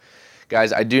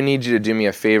Guys, I do need you to do me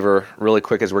a favor really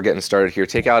quick as we're getting started here.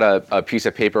 Take out a piece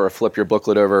of paper or flip your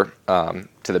booklet over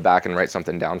to the back and write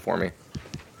something down for me.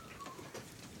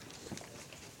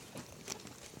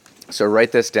 So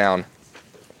write this down.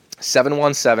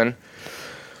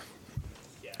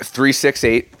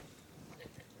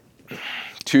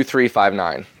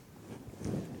 717-368-2359.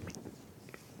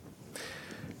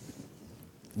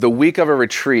 The week of a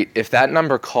retreat, if that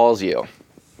number calls you,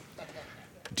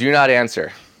 do not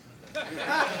answer.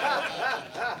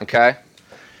 Okay?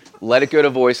 Let it go to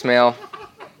voicemail.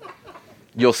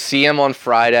 You'll see him on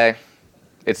Friday.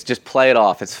 It's just play it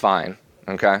off. It's fine.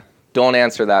 Okay? Don't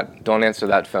answer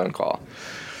that phone call.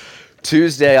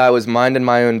 Tuesday, I was minding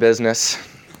my own business.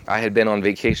 I had been on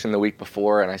vacation the week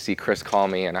before, and I see Chris call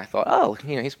me, and I thought, oh,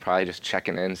 he's probably just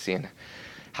checking in, seeing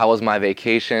how was my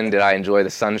vacation? Did I enjoy the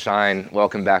sunshine?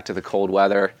 Welcome back to the cold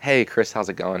weather. Hey, Chris, how's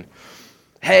it going?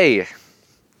 Hey,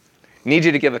 need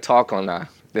you to give a talk on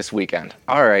this weekend.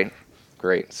 All right,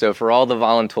 great. So for all the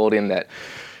volunteering that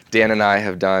Dan and I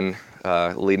have done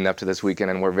leading up to this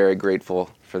weekend, and we're very grateful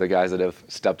for the guys that have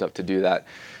stepped up to do that,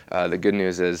 the good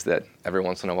news is that every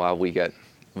once in a while we get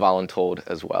voluntold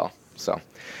as well. So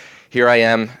here I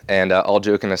am, and all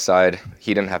joking aside,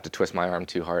 he didn't have to twist my arm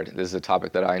too hard. This is a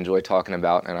topic that I enjoy talking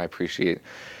about, and I appreciate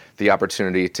the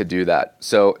opportunity to do that.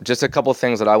 So just a couple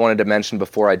things that I wanted to mention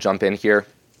before I jump in here.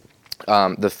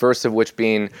 The first of which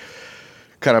being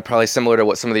kind of probably similar to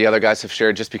what some of the other guys have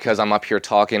shared. Just because I'm up here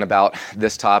talking about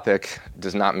this topic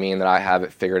does not mean that I have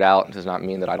it figured out. It does not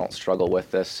mean that I don't struggle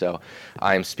with this. So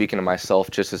I'm speaking to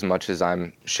myself just as much as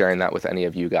I'm sharing that with any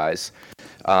of you guys.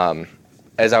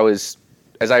 As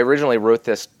I originally wrote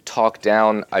this talk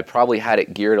down, I probably had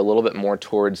it geared a little bit more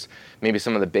towards maybe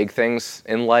some of the big things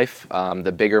in life,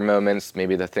 the bigger moments,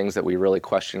 maybe the things that we really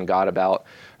question God about,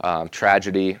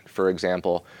 tragedy, for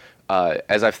example.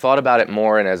 As I've thought about it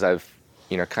more, and as I've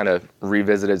kind of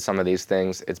revisited some of these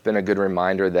things, it's been a good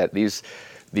reminder that these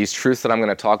truths that I'm going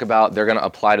to talk about, they're going to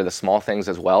apply to the small things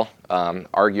as well.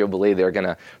 Arguably, they're going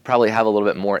to probably have a little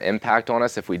bit more impact on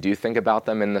us if we do think about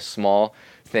them in the small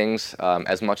things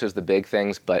as much as the big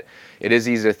things. But it is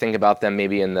easy to think about them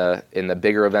maybe in the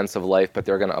bigger events of life, but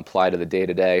they're going to apply to the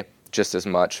day-to-day just as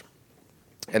much.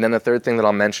 And then the third thing that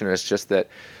I'll mention is just that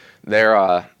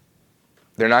they're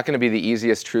not going to be the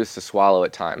easiest truths to swallow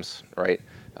at times, right?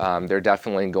 They're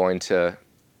definitely going to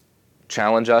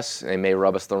challenge us. They may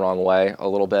rub us the wrong way a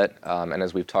little bit. And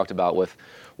as we've talked about with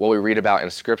what we read about in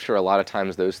Scripture, a lot of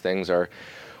times those things are,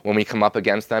 when we come up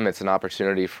against them, it's an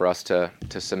opportunity for us to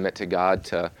submit to God,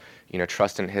 to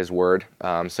trust in His Word.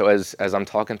 So as I'm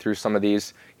talking through some of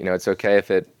these, it's okay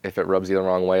if it rubs you the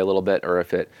wrong way a little bit, or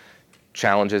if it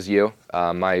challenges you.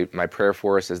 My prayer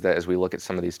for us is that as we look at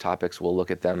some of these topics, we'll look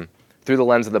at them through the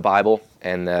lens of the Bible,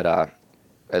 and that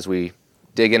as we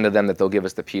dig into them, that they'll give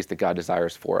us the peace that God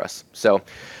desires for us. So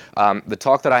the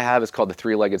talk that I have is called The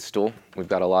Three-Legged Stool. We've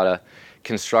got a lot of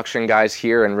construction guys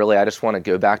here, and really I just want to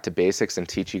go back to basics and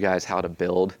teach you guys how to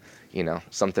build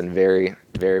something very,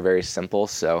 very, very simple.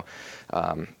 So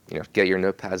get your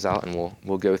notepads out, and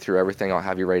we'll go through everything. I'll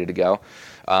have you ready to go.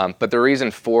 But the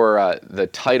reason for the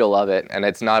title of it, and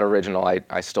it's not original,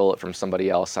 I stole it from somebody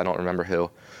else, I don't remember who.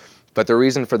 But the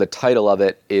reason for the title of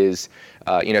it is,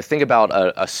 think about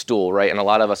a stool, right? And a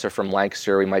lot of us are from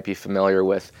Lancaster. We might be familiar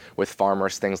with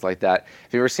farmers, things like that.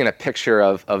 Have you ever seen a picture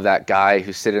of that guy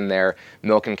who's sitting there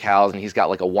milking cows, and he's got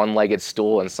like a one-legged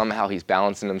stool, and somehow he's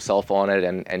balancing himself on it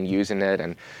and using it,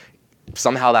 and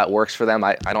somehow that works for them?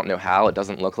 I don't know how. It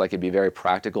doesn't look like it'd be very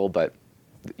practical, but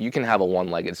you can have a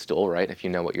one-legged stool, right, if you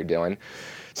know what you're doing.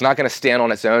 It's not going to stand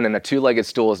on its own, and a two-legged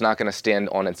stool is not going to stand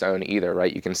on its own either,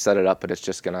 right? You can set it up, but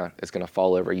it's gonna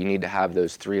fall over. You need to have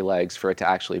those three legs for it to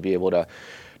actually be able to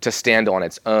stand on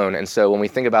its own. And so when we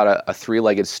think about a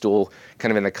three-legged stool,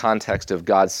 kind of in the context of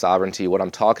God's sovereignty, what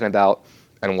I'm talking about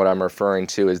and what I'm referring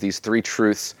to is these three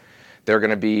truths. They're going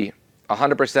to be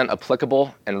 100%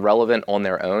 applicable and relevant on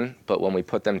their own, but when we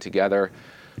put them together,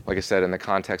 like I said, in the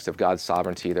context of God's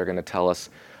sovereignty, they're going to tell us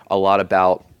a lot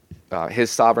about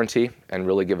His sovereignty and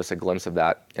really give us a glimpse of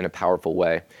that in a powerful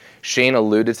way. Shane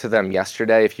alluded to them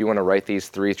yesterday. If you want to write these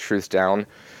three truths down,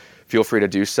 feel free to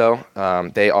do so.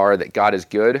 They are that God is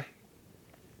good,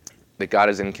 that God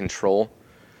is in control,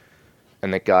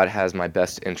 and that God has my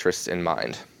best interests in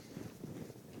mind.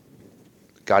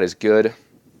 God is good,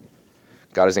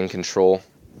 God is in control,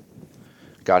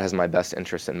 God has my best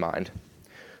interests in mind.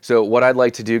 So what I'd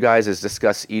like to do, guys, is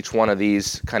discuss each one of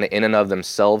these kind of in and of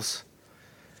themselves,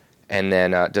 and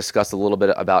then discuss a little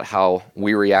bit about how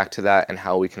we react to that and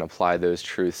how we can apply those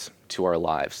truths to our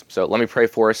lives. So let me pray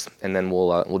for us, and then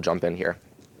we'll jump in here.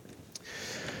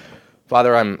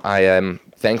 Father, I am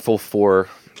thankful for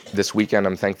this weekend.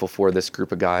 I'm thankful for this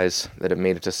group of guys that have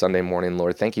made it to Sunday morning,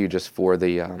 Lord. Thank you just for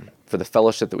the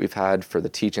fellowship that we've had, for the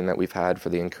teaching that we've had, for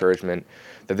the encouragement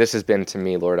that this has been to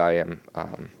me, Lord. I'm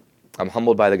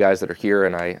humbled by the guys that are here,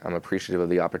 and I'm appreciative of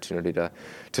the opportunity to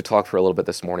talk for a little bit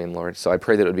this morning, Lord. So I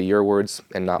pray that it would be your words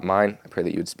and not mine. I pray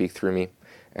that you would speak through me,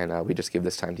 and we just give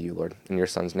this time to you, Lord. In your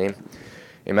Son's name,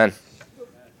 amen.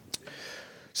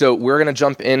 So we're going to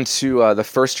jump into the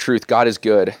first truth. God is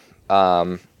good.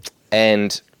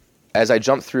 And as I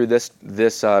jump through this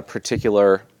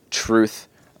particular truth,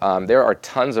 there are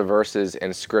tons of verses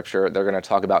in Scripture that are going to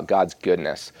talk about God's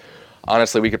goodness.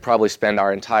 Honestly, we could probably spend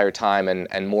our entire time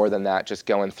and more than that just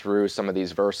going through some of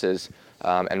these verses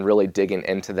and really digging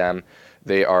into them.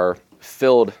 They are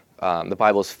filled, the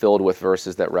Bible is filled with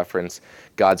verses that reference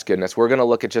God's goodness. We're going to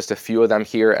look at just a few of them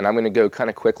here, and I'm going to go kind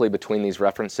of quickly between these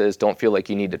references. Don't feel like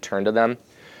you need to turn to them,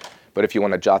 but if you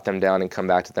want to jot them down and come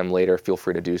back to them later, feel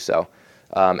free to do so.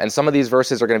 And some of these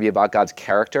verses are going to be about God's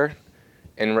character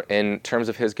in terms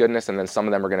of his goodness, and then some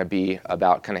of them are going to be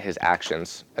about kind of his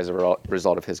actions as a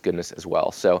result of his goodness as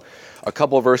well. So a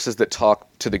couple of verses that talk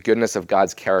to the goodness of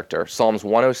God's character. Psalms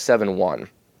 107:1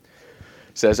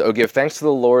 says, "Oh, give thanks to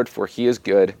the Lord, for he is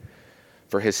good,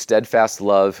 for his steadfast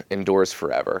love endures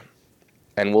forever."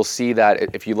 And we'll see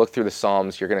that if you look through the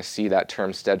Psalms, you're going to see that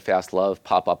term steadfast love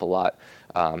pop up a lot.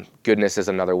 Goodness is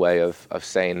another way of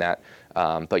saying that.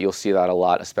 But you'll see that a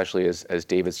lot, especially as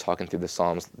David's talking through the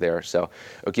Psalms there. So,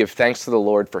 "Oh, give thanks to the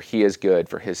Lord, for he is good,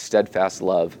 for his steadfast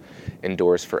love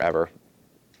endures forever."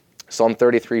 Psalm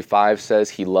 33:5 says,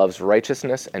 "He loves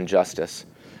righteousness and justice.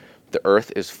 The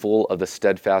earth is full of the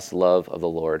steadfast love of the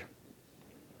Lord."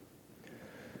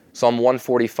 Psalm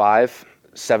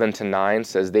 145:7-9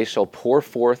 says, "They shall pour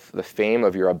forth the fame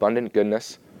of your abundant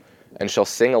goodness and shall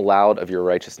sing aloud of your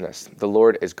righteousness. The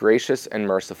Lord is gracious and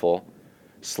merciful,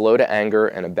 slow to anger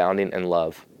and abounding in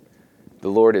love. The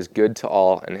Lord is good to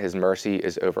all, and his mercy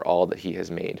is over all that he has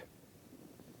made."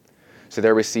 So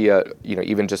there we see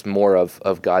even just more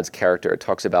of God's character. It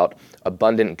talks about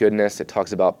abundant goodness. It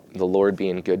talks about the Lord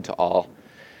being good to all.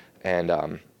 And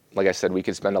like I said, we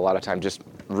could spend a lot of time just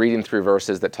reading through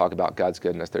verses that talk about God's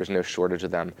goodness. There's no shortage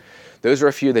of them. Those are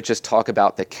a few that just talk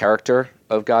about the character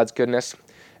of God's goodness.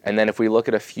 And then if we look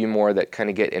at a few more that kind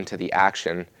of get into the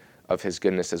action of his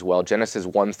goodness as well. Genesis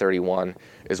 1:31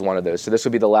 is one of those. So this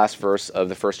would be the last verse of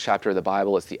the first chapter of the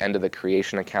Bible. It's the end of the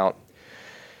creation account.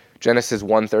 Genesis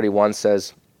 1:31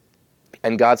 says,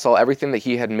 "And God saw everything that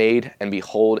he had made, and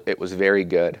behold, it was very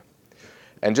good."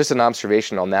 And just an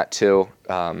observation on that too,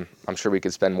 I'm sure we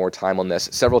could spend more time on this.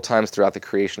 Several times throughout the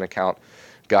creation account,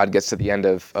 God gets to the end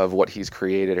of what he's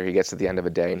created, or he gets to the end of a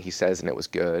day, and he says, "And it was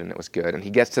good, and it was good." And he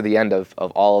gets to the end of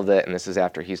all of it, and this is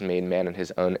after he's made man in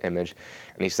his own image,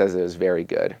 and he says it was very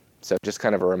good. So just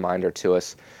kind of a reminder to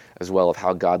us as well of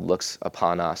how God looks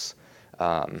upon us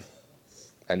and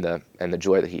the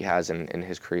joy that he has in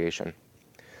his creation.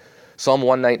 Psalm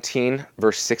 119,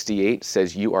 verse 68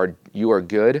 says, you are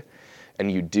good, and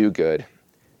you do good.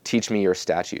 Teach me your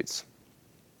statutes."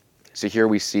 So here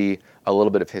we see a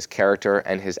little bit of his character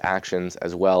and his actions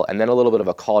as well, and then a little bit of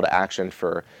a call to action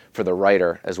for the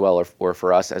writer as well, or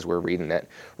for us as we're reading it.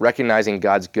 Recognizing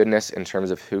God's goodness in terms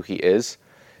of who he is,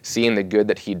 seeing the good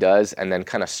that he does, and then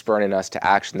kind of spurring us to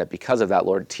action that because of that,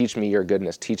 Lord, teach me your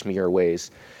goodness, teach me your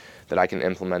ways, that I can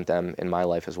implement them in my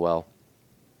life as well.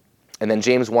 And then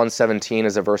James 1:17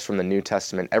 is a verse from the New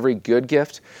Testament. "Every good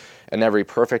gift and every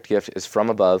perfect gift is from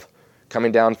above,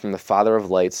 coming down from the Father of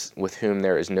lights, with whom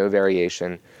there is no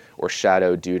variation or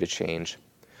shadow due to change."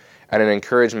 And an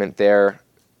encouragement there,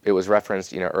 it was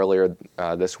referenced earlier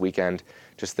this weekend,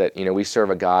 just that we serve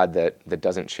a God that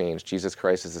doesn't change. Jesus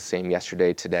Christ is the same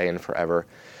yesterday, today, and forever.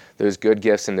 Those good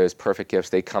gifts and those perfect gifts,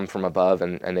 they come from above,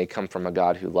 and they come from a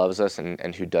God who loves us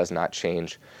and who does not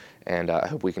change. And I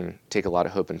hope we can take a lot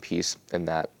of hope and peace in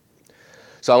that.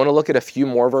 So I want to look at a few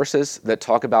more verses that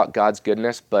talk about God's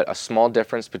goodness, but a small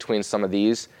difference between some of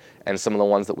these and some of the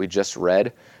ones that we just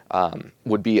read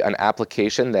would be an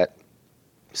application that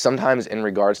sometimes in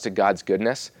regards to God's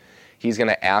goodness, he's going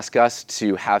to ask us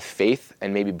to have faith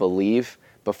and maybe believe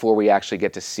before we actually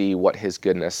get to see what his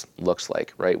goodness looks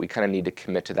like, right? We kind of need to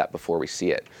commit to that before we see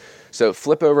it. So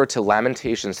flip over to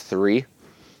Lamentations 3.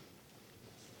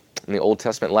 In the Old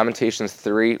Testament, Lamentations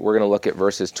 3, we're going to look at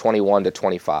verses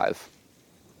 21-25.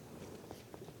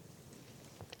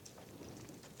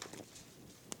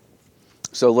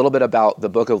 So a little bit about the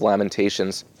book of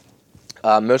Lamentations.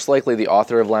 Most likely the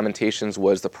author of Lamentations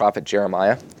was the prophet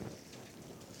Jeremiah.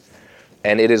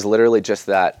 And it is literally just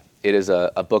that. It is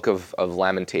a book of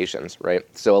lamentations, right?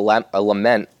 So a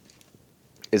lament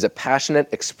is a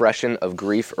passionate expression of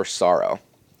grief or sorrow,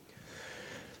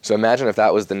 So imagine if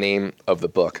that was the name of the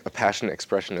book, a passionate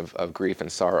expression of grief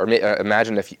and sorrow. Or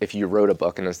imagine if you wrote a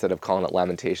book and instead of calling it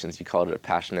Lamentations, you called it a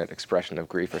passionate expression of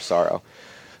grief or sorrow.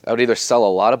 That would either sell a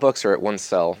lot of books or it wouldn't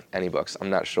sell any books.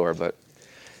 I'm not sure, but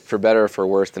for better or for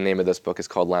worse, the name of this book is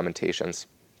called Lamentations.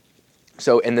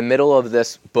 So in the middle of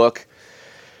this book,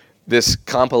 this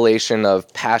compilation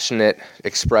of passionate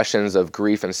expressions of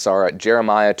grief and sorrow,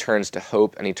 Jeremiah turns to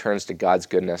hope and he turns to God's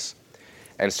goodness.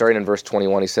 And starting in verse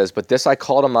 21, he says, "But this I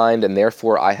call to mind, and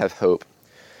therefore I have hope.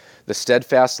 The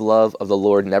steadfast love of the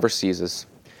Lord never ceases.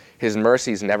 His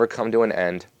mercies never come to an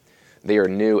end. They are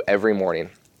new every morning.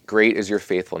 Great is your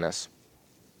faithfulness.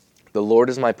 The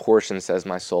Lord is my portion, says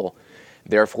my soul.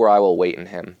 Therefore I will wait in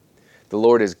him. The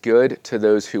Lord is good to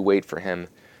those who wait for him,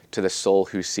 to the soul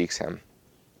who seeks him."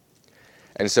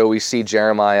 And so we see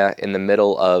Jeremiah in the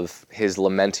middle of his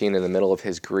lamenting, in the middle of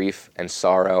his grief and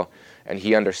sorrow, and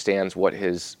he understands what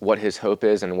his hope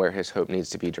is and where his hope needs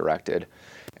to be directed.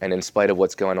 And in spite of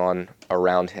what's going on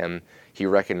around him, he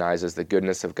recognizes the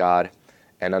goodness of God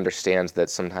and understands that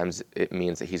sometimes it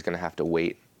means that he's going to have to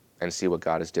wait and see what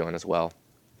God is doing as well.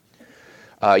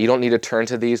 You don't need to turn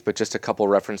to these, but just a couple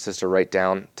references to write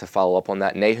down to follow up on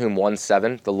that. Nahum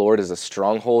 1:7, "The Lord is a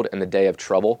stronghold in the day of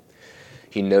trouble.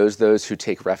 He knows those who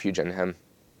take refuge in him."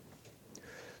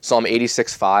 Psalm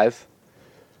 86:5,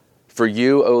 "For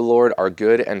you, O Lord, are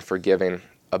good and forgiving,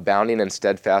 abounding in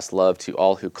steadfast love to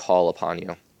all who call upon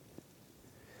you."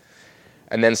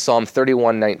 And then Psalm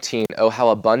 31:19, "Oh, how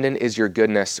abundant is your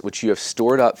goodness, which you have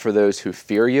stored up for those who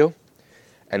fear you,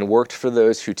 and worked for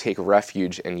those who take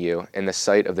refuge in you in the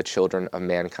sight of the children of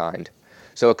mankind."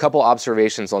 So a couple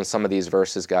observations on some of these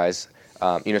verses, guys.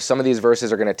 Some of these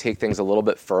verses are going to take things a little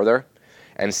bit further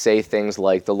and say things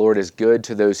like, the Lord is good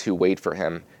to those who wait for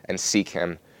him and seek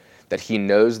him, that he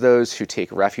knows those who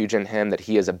take refuge in him, that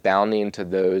he is abounding to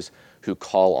those who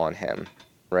call on him,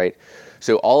 right?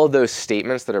 So all of those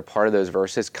statements that are part of those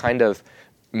verses kind of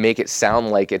make it sound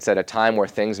like it's at a time where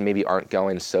things maybe aren't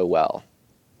going so well,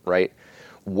 right?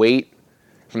 Wait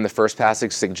from the first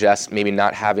passage suggests maybe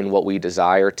not having what we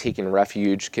desire. Taking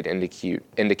refuge could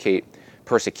indicate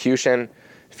persecution,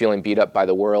 feeling beat up by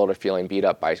the world or feeling beat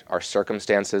up by our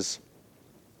circumstances.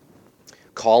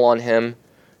 Call on him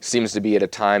seems to be at a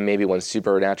time maybe when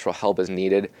supernatural help is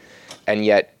needed. And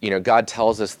yet, God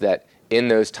tells us that in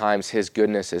those times his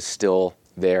goodness is still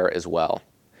there as well.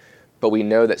 But we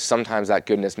know that sometimes that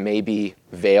goodness may be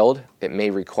veiled. It may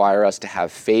require us to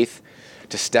have faith,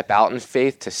 to step out in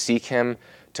faith, to seek him,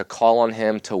 to call on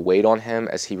him, to wait on him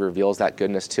as he reveals that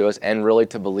goodness to us, and really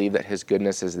to believe that his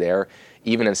goodness is there,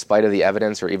 even in spite of the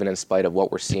evidence or even in spite of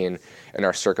what we're seeing in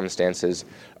our circumstances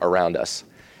around us.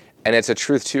 And it's a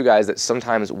truth too, guys, that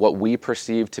sometimes what we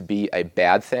perceive to be a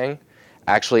bad thing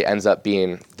actually ends up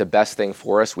being the best thing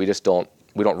for us. We don't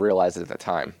realize it at the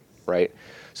time, right?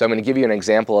 So I'm going to give you an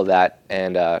example of that,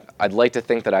 and I'd like to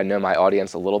think that I know my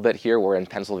audience a little bit here. We're in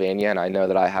Pennsylvania, and I know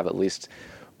that I have at least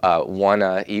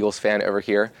one Eagles fan over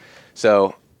here.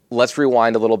 So let's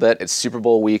rewind a little bit. It's Super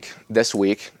Bowl week this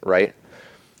week, right?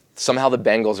 Somehow the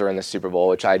Bengals are in the Super Bowl,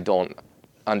 which I don't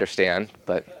understand,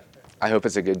 but I hope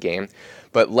it's a good game.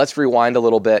 But let's rewind a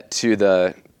little bit to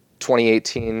the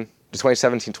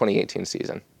 2017-2018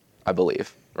 season, I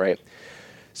believe, right?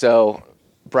 So,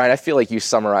 Brian, I feel like you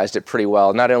summarized it pretty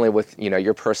well, not only with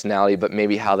your personality, but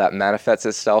maybe how that manifests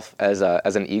itself as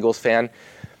an Eagles fan.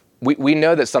 We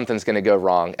know that something's going to go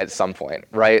wrong at some point,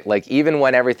 right? Like even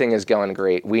when everything is going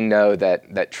great, we know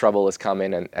that trouble is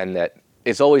coming and that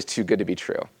it's always too good to be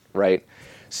true, right?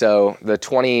 So the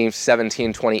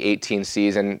 2017-2018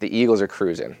 season, the Eagles are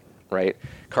cruising, right?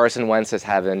 Carson Wentz is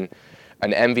having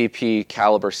an MVP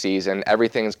caliber season.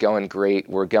 Everything's going great.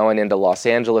 We're going into Los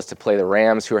Angeles to play the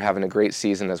Rams, who are having a great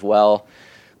season as well.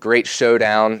 Great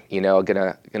showdown,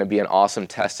 gonna be an awesome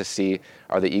test to see,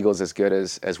 are the Eagles as good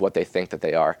as what they think that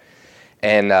they are.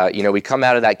 And, we come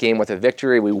out of that game with a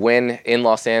victory. We win in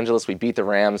Los Angeles. We beat the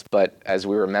Rams, but as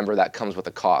we remember, that comes with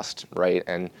a cost, right?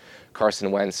 And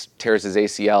Carson Wentz tears his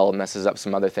ACL, messes up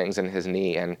some other things in his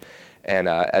knee. And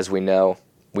as we know,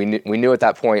 we knew at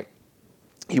that point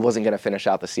he wasn't going to finish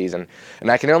out the season. And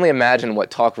I can only imagine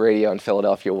what talk radio in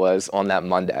Philadelphia was on that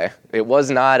Monday. It was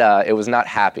not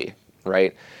happy,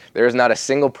 right? There is not a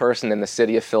single person in the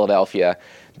city of Philadelphia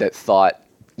that thought,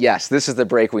 yes, this is the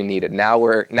break we needed. Now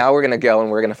we're going to go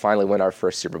and we're going to finally win our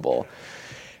first Super Bowl.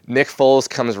 Nick Foles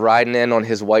comes riding in on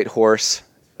his white horse,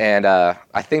 and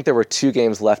I think there were 2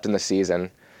 games left in the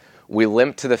season. We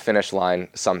limped to the finish line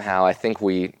somehow. I think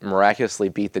we miraculously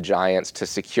beat the Giants to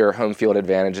secure home field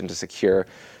advantage and to secure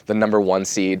the number 1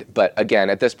 seed. But again,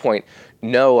 at this point,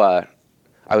 no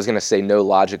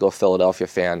logical Philadelphia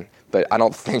fan but I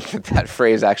don't think that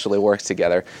phrase actually works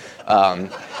together.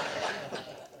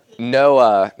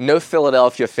 No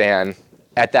Philadelphia fan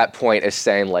at that point is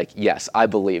saying like, yes, I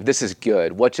believe this is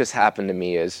good. What just happened to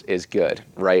me is good,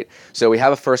 right? So we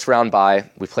have a first round bye.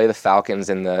 We play the Falcons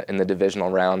in the divisional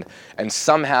round, and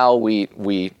somehow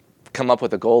we come up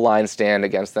with a goal line stand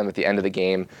against them at the end of the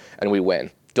game, and we win.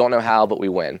 Don't know how, but we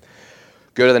win.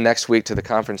 Go to the next week to the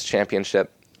conference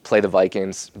championship, play the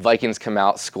Vikings. Vikings come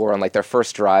out, score on like their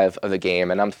first drive of the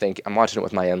game, and I'm watching it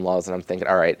with my in-laws, and I'm thinking,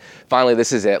 all right, finally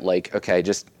this is it. Like, okay,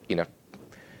 just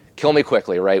kill me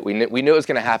quickly, right? We knew it was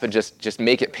going to happen. Just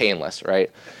make it painless,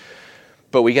 right?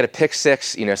 But we get a pick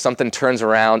six, something turns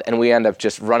around, and we end up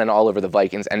just running all over the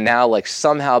Vikings. And now, like,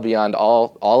 somehow beyond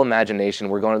all imagination,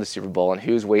 we're going to the Super Bowl, and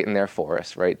who's waiting there for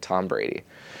us, right? Tom Brady.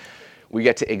 We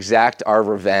get to exact our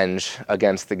revenge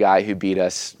against the guy who beat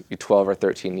us 12 or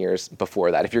 13 years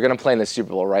before that. If you're going to play in the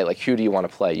Super Bowl, right, like, who do you want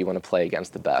to play? You want to play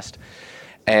against the best.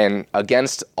 And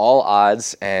against all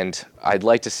odds, and I'd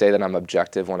like to say that I'm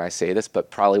objective when I say this, but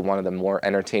probably one of the more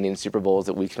entertaining Super Bowls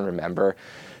that we can remember,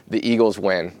 the Eagles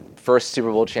win. First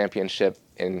Super Bowl championship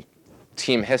in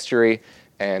team history,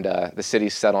 and the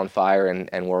city's set on fire,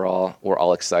 and we're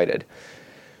all excited.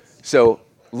 So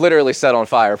literally set on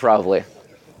fire, probably.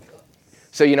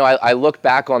 So I look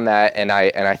back on that, and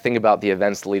I think about the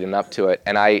events leading up to it,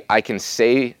 and I can't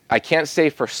say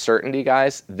for certainty,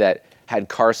 guys, that had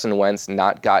Carson Wentz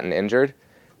not gotten injured,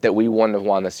 that we wouldn't have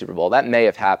won the Super Bowl. That may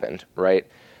have happened, right?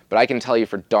 But I can tell you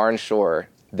for darn sure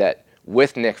that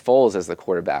with Nick Foles as the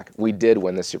quarterback, we did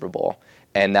win the Super Bowl.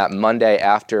 And that Monday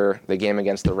after the game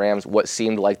against the Rams, what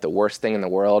seemed like the worst thing in the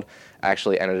world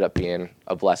actually ended up being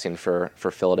a blessing for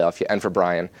Philadelphia and for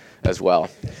Brian as well.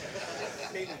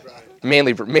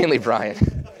 Mainly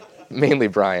Brian. Mainly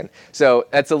Brian. So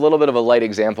that's a little bit of a light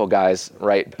example, guys,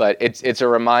 right? But it's a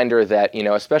reminder that,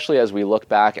 especially as we look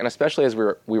back and especially as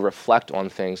we reflect on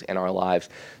things in our lives,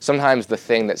 sometimes the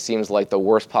thing that seems like the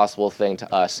worst possible thing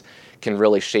to us can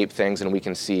really shape things, and we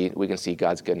can see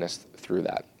God's goodness through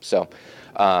that. So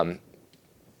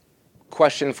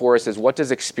question for us is, what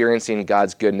does experiencing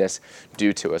God's goodness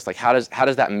do to us? Like, how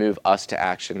does that move us to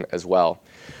action as well?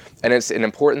 And it's an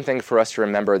important thing for us to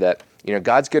remember that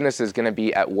God's goodness is going to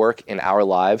be at work in our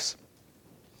lives,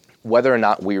 whether or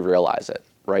not we realize it,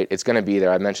 right? It's going to be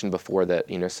there. I mentioned before that,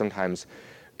 sometimes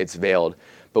it's veiled.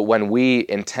 But when we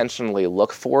intentionally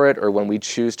look for it, or when we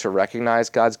choose to recognize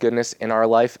God's goodness in our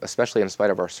life, especially in spite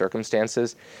of our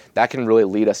circumstances, that can really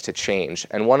lead us to change.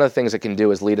 And one of the things it can do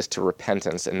is lead us to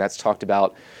repentance, and that's talked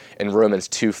about in Romans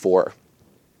 2:4.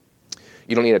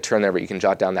 You don't need to turn there, but you can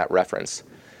jot down that reference.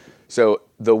 So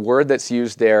the word that's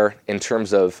used there in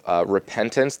terms of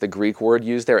repentance, the Greek word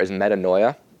used there is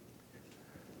metanoia.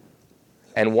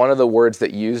 And one of the words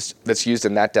that's used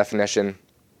in that definition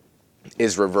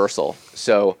is reversal.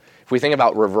 So if we think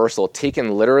about reversal,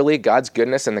 taken literally, God's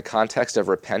goodness in the context of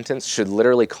repentance should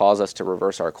literally cause us to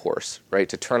reverse our course, right?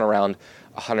 To turn around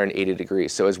 180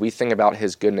 degrees. So as we think about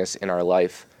his goodness in our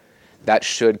life, that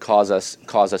should cause us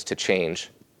to change.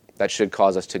 That should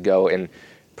cause us to go in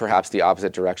perhaps the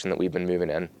opposite direction that we've been moving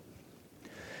in.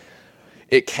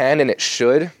 It can and it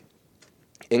should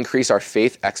increase our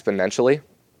faith exponentially.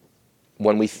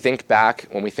 When we think back,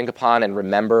 when we think upon and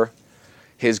remember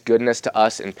his goodness to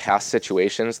us in past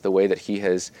situations, the way that he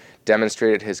has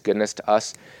demonstrated his goodness to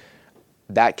us,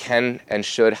 that can and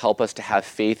should help us to have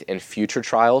faith in future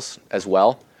trials as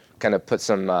well. Kind of put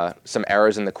some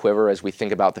arrows in the quiver as we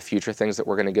think about the future things that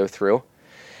we're going to go through.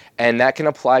 And that can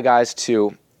apply, guys,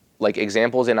 to like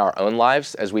examples in our own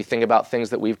lives as we think about things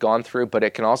that we've gone through, but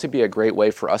it can also be a great way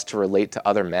for us to relate to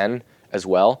other men as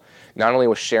well, not only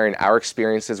with sharing our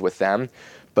experiences with them,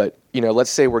 but let's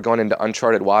say we're going into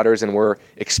uncharted waters and we're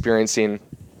experiencing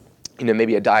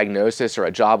maybe a diagnosis or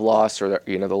a job loss, or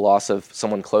the loss of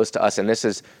someone close to us, and this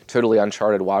is totally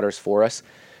uncharted waters for us.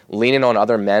 Leaning on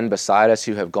other men beside us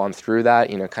who have gone through that,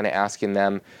 kind of asking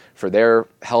them for their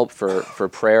help, for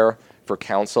prayer, for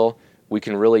counsel. We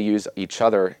can really use each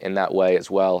other in that way as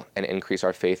well and increase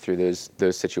our faith through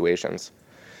those situations.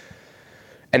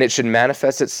 And it should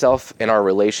manifest itself in our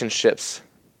relationships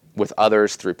with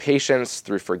others through patience,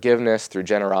 through forgiveness, through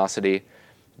generosity.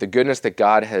 The goodness that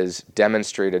God has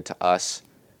demonstrated to us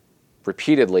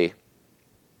repeatedly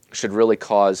should really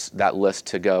cause that list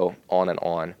to go on and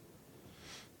on.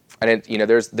 And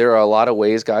there are a lot of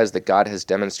ways, guys, that God has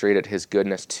demonstrated his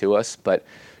goodness to us, but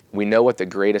we know what the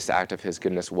greatest act of his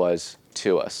goodness was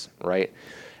to us, right?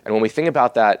 And when we think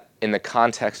about that in the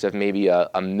context of maybe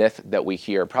a myth that we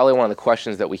hear, probably one of the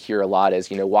questions that we hear a lot is,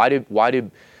 why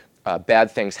do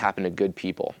bad things happen to good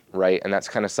people, right? And that's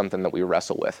kind of something that we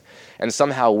wrestle with. And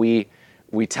somehow we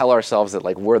we tell ourselves that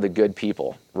like we're the good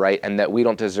people, right? And that we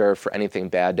don't deserve for anything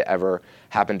bad to ever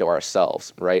happen to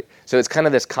ourselves, right? So it's kind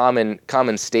of this common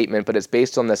statement, but it's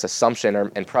based on this assumption,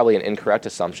 and probably an incorrect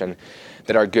assumption,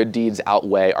 that our good deeds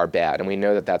outweigh our bad. And we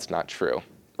know that that's not true,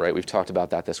 right? We've talked about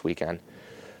that this weekend.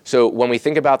 So when we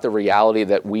think about the reality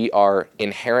that we are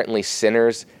inherently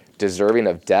sinners deserving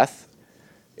of death,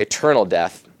 eternal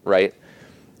death, right?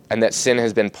 And that sin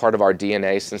has been part of our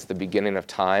DNA since the beginning of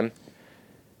time.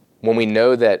 When we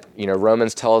know that,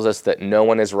 Romans tells us that no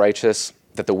one is righteous,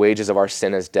 that the wages of our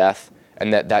sin is death,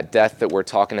 and that death that we're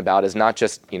talking about is not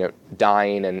just,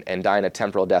 dying and dying a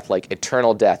temporal death, like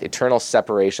eternal death, eternal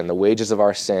separation. The wages of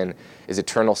our sin is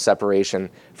eternal separation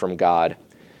from God.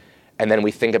 And then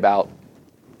we think about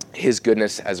his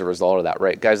goodness as a result of that,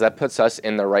 right? Guys, that puts us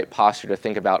in the right posture to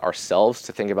think about ourselves,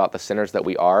 to think about the sinners that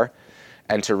we are,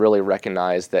 and to really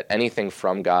recognize that anything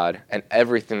from God and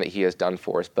everything that he has done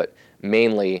for us, but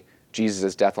mainly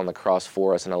Jesus' death on the cross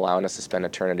for us and allowing us to spend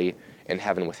eternity in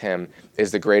heaven with him,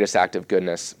 is the greatest act of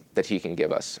goodness that he can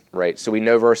give us, right? So we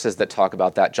know verses that talk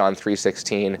about that. John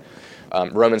 3:16,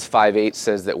 Romans 5:8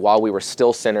 says that while we were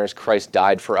still sinners, Christ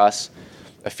died for us.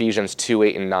 Ephesians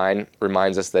 2:8 and 9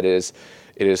 reminds us that it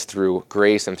is through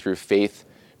grace and through faith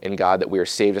in God that we are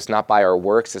saved. It's not by our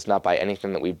works. It's not by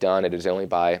anything that we've done. It is only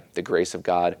by the grace of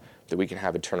God that we can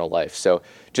have eternal life. So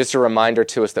just a reminder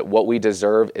to us that what we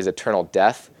deserve is eternal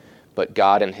death, but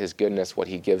God and his goodness, what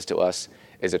he gives to us,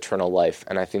 is eternal life.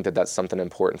 And I think that that's something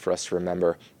important for us to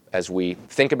remember as we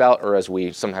think about, or as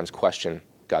we sometimes question,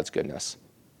 God's goodness.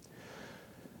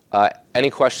 Any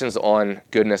questions on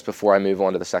goodness before I move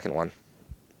on to the second one?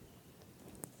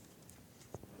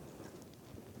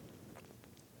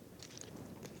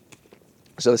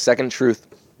 So the second truth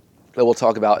that we'll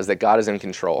talk about is that God is in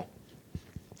control.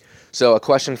 So a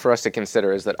question for us to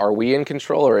consider is that, are we in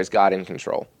control or is God in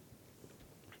control?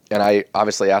 And I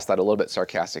obviously asked that a little bit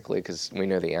sarcastically because we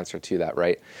know the answer to that,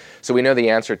 right? So we know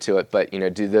the answer to it, but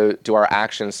do our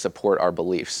actions support our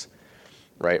beliefs,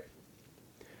 right?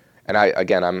 And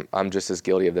I'm just as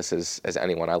guilty of this as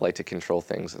anyone. I like to control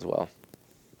things as well.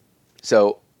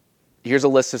 So here's a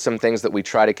list of some things that we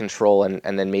try to control,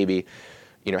 and then maybe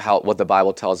what the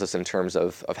Bible tells us in terms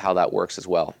of how that works as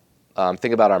well.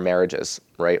 Think about our marriages,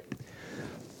 right?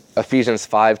 Ephesians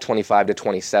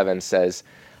 5:25-27 says,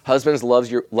 "Husbands,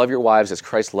 love your wives as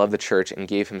Christ loved the church and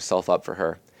gave himself up for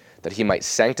her, that he might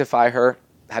sanctify her,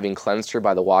 having cleansed her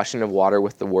by the washing of water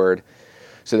with the word,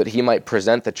 so that he might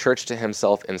present the church to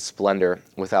himself in splendor,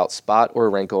 without spot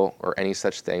or wrinkle or any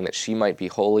such thing, that she might be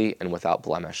holy and without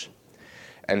blemish."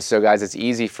 And so, guys, it's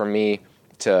easy for me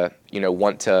to,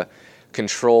 want to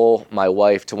control my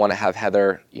wife, to want to have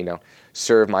Heather,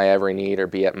 serve my every need or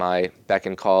be at my beck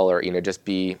and call, or, just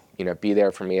be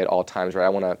there for me at all times, right? I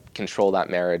want to control that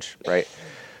marriage, right?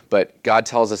 But God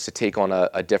tells us to take on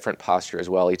a different posture as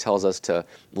well. He tells us to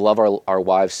love our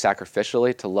wives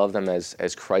sacrificially, to love them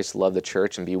as Christ loved the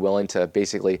church, and be willing to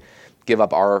basically give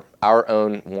up our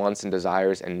own wants and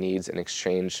desires and needs in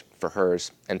exchange for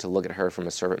hers, and to look at her from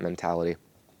a servant mentality.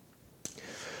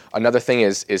 Another thing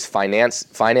is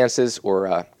finances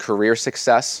or career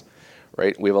success,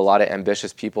 right? We have a lot of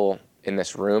ambitious people in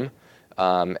this room,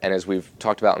 and as we've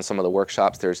talked about in some of the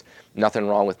workshops, there's nothing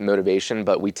wrong with motivation,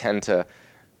 but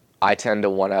I tend to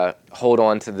want to hold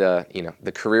on to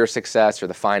the career success or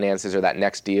the finances or that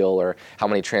next deal or how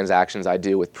many transactions I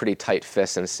do with pretty tight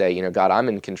fists and say, God, I'm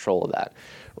in control of that,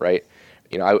 right?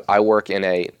 I work in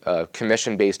a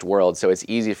commission-based world, so it's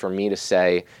easy for me to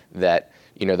say that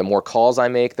the more calls I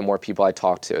make, the more people I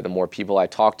talk to. The more people I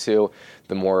talk to,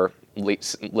 the more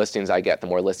listings I get. The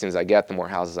more listings I get, the more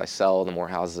houses I sell. The more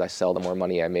houses I sell, the more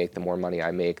money I make. The more money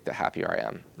I make, the happier I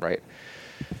am, right?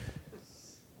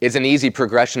 It's an easy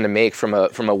progression to make from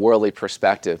a worldly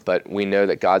perspective, but we know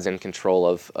that God's in control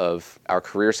of our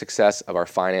career success, of our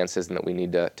finances, and that we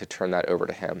need to turn that over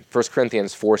to him. 1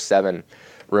 Corinthians 4:7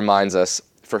 reminds us,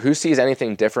 "For who sees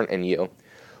anything different in you?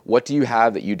 What do you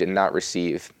have that you did not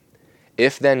receive?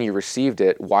 If then you received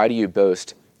it, why do you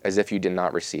boast as if you did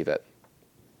not receive it?"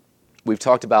 We've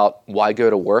talked about why go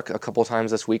to work a couple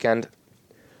times this weekend.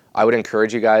 I would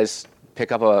encourage you guys,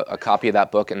 pick up a copy of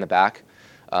that book in the back.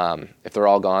 If they're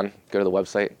all gone, go to the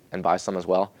website and buy some as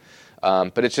well.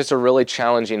 But it's just a really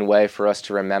challenging way for us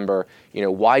to remember,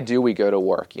 why do we go to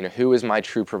work? Who is my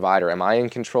true provider? Am I in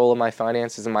control of my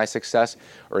finances and my success,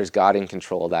 or is God in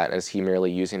control of that? And is he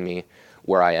merely using me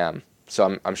where I am?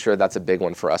 So I'm sure that's a big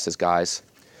one for us as guys.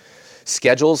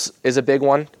 Schedules is a big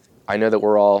one. I know that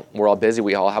we're all busy.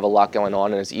 We all have a lot going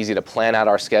on, and it's easy to plan out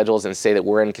our schedules and say that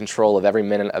we're in control of every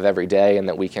minute of every day, and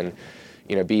that we can,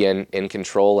 be in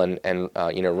control and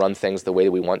run things the way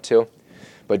that we want to.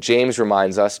 But James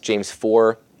reminds us, James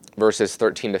 4, verses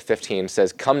 13 to 15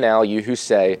 says, "Come now, you who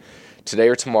say, today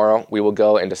or tomorrow we will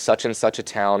go into such and such a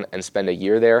town and spend a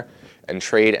year there and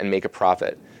trade and make a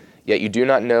profit. Yet you do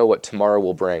not know what tomorrow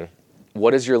will bring.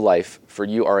 What is your life? For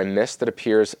you are a mist that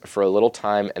appears for a little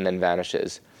time and then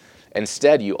vanishes.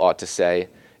 Instead, you ought to say,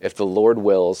 if the Lord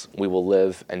wills, we will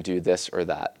live and do this or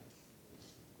that."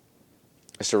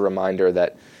 It's a reminder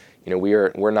that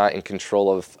we're not in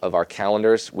control of our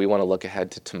calendars. We want to look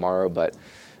ahead to tomorrow, but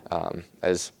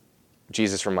as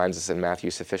Jesus reminds us in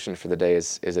Matthew, sufficient for the day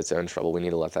is its own trouble. We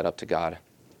need to let that up to God.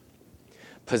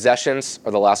 Possessions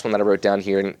are the last one that I wrote down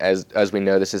here, and as we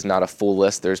know, this is not a full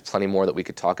list. There's plenty more that we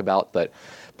could talk about, but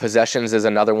possessions is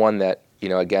another one that,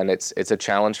 again, it's a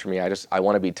challenge for me. I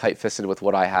want to be tight-fisted with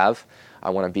what I have.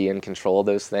 I want to be in control of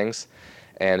those things.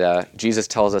 And Jesus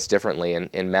tells us differently.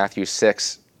 In Matthew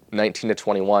 6, 19 to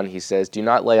 21, he says, "Do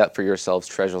not lay up for yourselves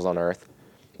treasures on earth,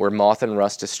 where moth and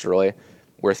rust destroy,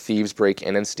 where thieves break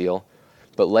in and steal,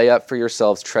 but lay up for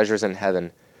yourselves treasures in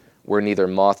heaven, where neither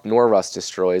moth nor rust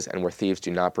destroys, and where thieves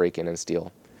do not break in and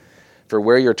steal. For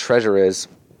where your treasure is,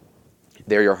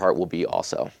 there your heart will be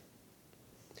also."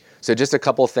 So just a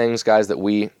couple things, guys, that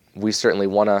we certainly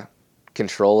want to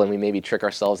control, and we maybe trick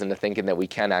ourselves into thinking that we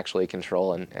can actually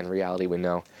control, and in reality we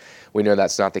know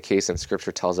that's not the case, and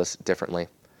Scripture tells us differently.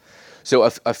 So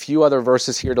a few other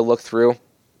verses here to look through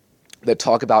that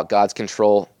talk about God's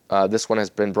control. This one has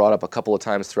been brought up a couple of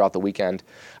times throughout the weekend.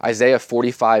 Isaiah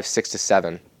 45,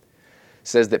 6-7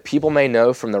 says that people may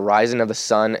know from the rising of the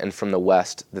sun and from the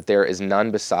west that there is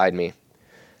none beside me.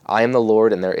 I am the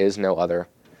Lord, and there is no other.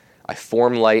 I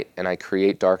form light, and I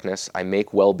create darkness. I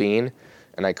make well-being,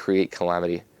 and I create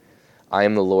calamity. I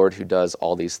am the Lord who does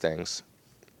all these things.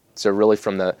 So really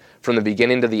from the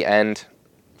beginning to the end,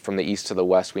 from the east to the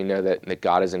west, we know that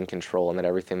God is in control, and that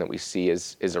everything that we see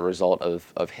is a result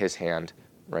of his hand,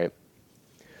 right?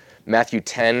 Matthew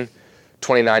 10,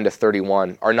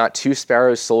 29-31, "Are not 2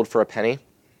 sparrows sold for a penny?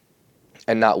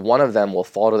 And not one of them will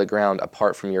fall to the ground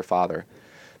apart from your Father.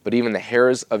 But even the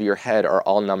hairs of your head are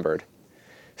all numbered.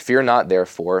 Fear not,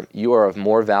 therefore, you are of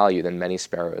more value than many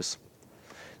sparrows."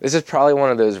 This is probably one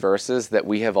of those verses that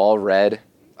we have all read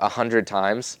 100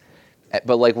 times,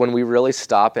 but when we really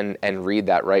stop and read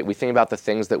that, right, we think about the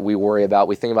things that we worry about,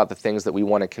 we think about the things that we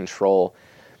want to control,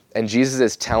 and Jesus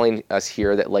is telling us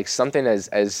here that something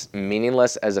as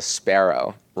meaningless as a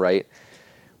sparrow, right,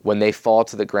 when they fall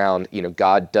to the ground,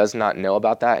 God does not know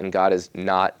about that, and God is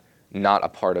not a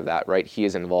part of that, right? He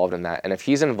is involved in that, and if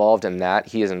he's involved in that,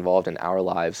 he is involved in our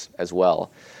lives as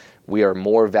well. We are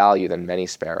more value than many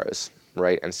sparrows,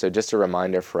 right? And so just a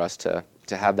reminder for us to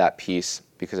have that peace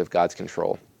because of God's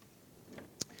control.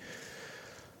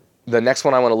 The next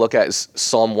one I want to look at is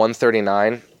Psalm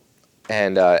 139.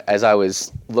 And as I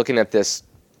was looking at this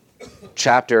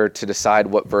chapter to decide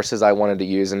what verses I wanted to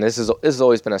use, and this has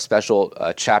always been a special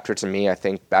chapter to me. I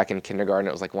think back in kindergarten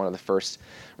it was one of the first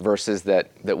verses that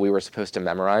we were supposed to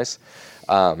memorize.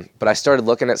 But I started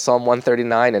looking at Psalm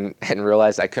 139 and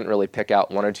realized I couldn't really pick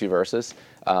out one or two verses.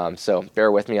 So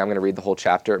bear with me. I'm going to read the whole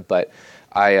chapter. But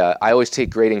I always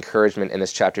take great encouragement in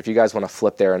this chapter. If you guys want to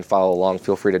flip there and follow along,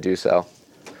 feel free to do so.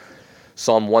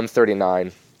 Psalm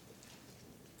 139.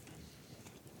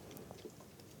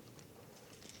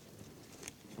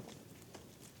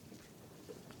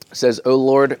 It says, "O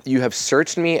Lord, you have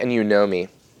searched me and you know me.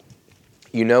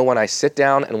 You know when I sit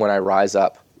down and when I rise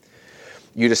up.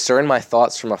 You discern my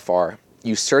thoughts from afar.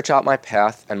 You search out my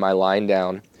path and my lying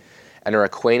down, and are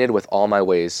acquainted with all my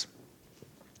ways.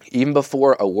 Even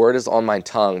before a word is on my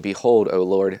tongue, behold, O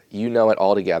Lord, you know it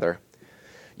altogether.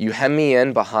 You hem me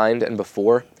in behind and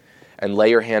before, and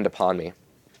lay your hand upon me.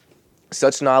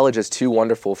 Such knowledge is too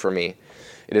wonderful for me.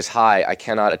 It is high, I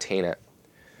cannot attain it.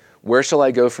 Where shall I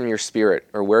go from your spirit,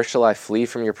 or where shall I flee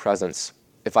from your presence?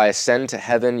 If I ascend to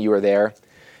heaven, you are there.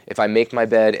 If I make my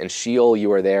bed in Sheol,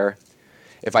 you are there.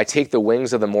 If I take the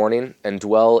wings of the morning and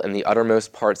dwell in the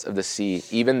uttermost parts of the sea,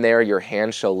 even there your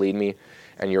hand shall lead me,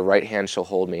 and your right hand shall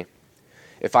hold me.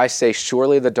 If I say,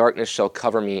 surely the darkness shall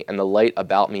cover me, and the light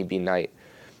about me be night.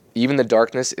 Even the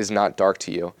darkness is not dark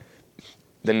to you.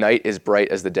 The night is bright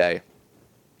as the day,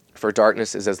 for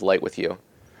darkness is as light with you.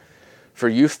 For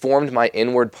you formed my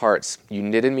inward parts. You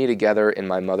knitted me together in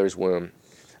my mother's womb.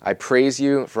 I praise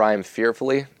you, for I am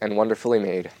fearfully and wonderfully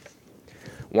made.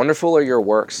 Wonderful are your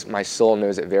works. My soul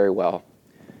knows it very well.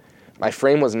 My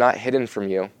frame was not hidden from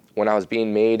you when I was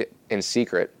being made in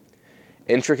secret,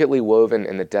 intricately woven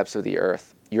in the depths of the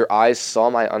earth. Your eyes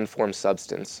saw my unformed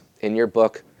substance. In your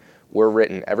book were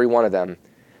written, every one of them,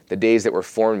 the days that were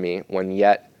formed me,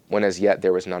 when as yet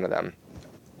there was none of them.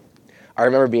 I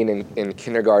remember being in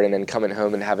kindergarten and coming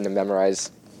home and having to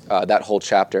memorize that whole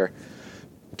chapter.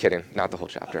 Kidding, not the whole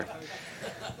chapter.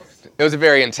 It was a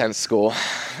very intense school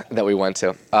that we went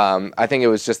to. I think it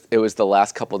was the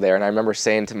last couple there, and I remember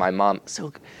saying to my mom,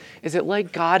 so is it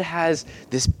like God has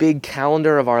this big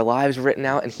calendar of our lives written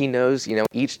out, and he knows,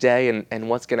 each day and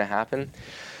what's going to happen?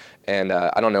 And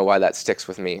I don't know why that sticks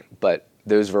with me, but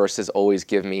those verses always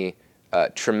give me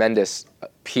tremendous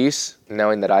peace,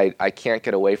 knowing that I can't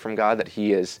get away from God, that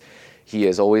he is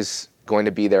always going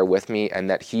to be there with me, and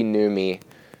that he knew me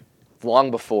long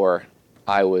before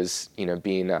I was,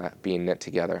 being knit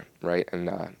together, right? And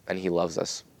he loves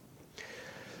us.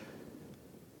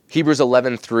 Hebrews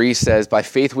 11:3 says, "By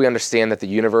faith we understand that the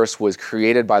universe was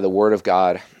created by the word of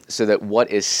God, so that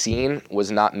what is seen was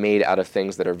not made out of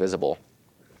things that are visible."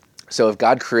 So if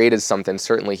God created something,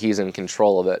 certainly he's in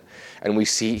control of it. And we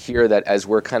see here that as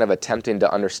we're kind of attempting to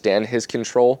understand his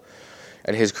control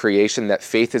and his creation, that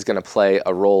faith is going to play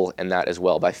a role in that as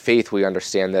well. By faith we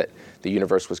understand that the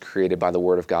universe was created by the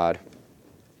word of God.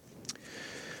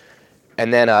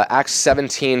 And then Acts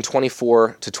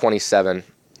 17:24-27.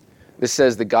 This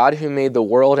says, "The God who made the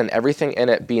world and everything in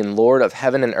it, being Lord of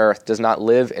heaven and earth, does not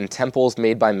live in temples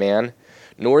made by man,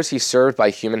 nor is he served by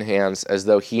human hands as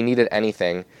though he needed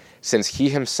anything, since he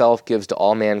himself gives to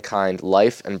all mankind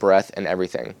life and breath and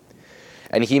everything.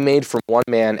 And he made from one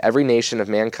man every nation of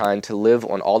mankind to live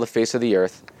on all the face of the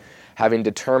earth, having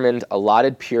determined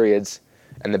allotted periods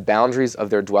and the boundaries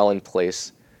of their dwelling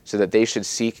place, so that they should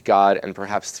seek God and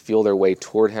perhaps feel their way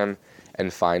toward him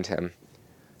and find him."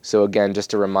 So again,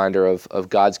 just a reminder of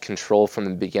God's control from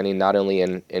the beginning, not only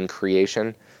in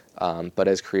creation, but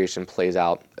as creation plays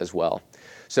out as well.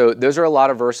 So those are a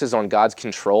lot of verses on God's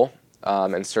control,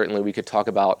 and certainly we could talk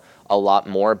about a lot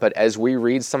more. But as we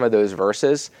read some of those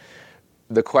verses,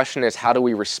 the question is, how do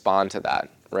we respond to that,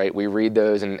 right? We read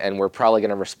those and we're probably going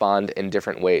to respond in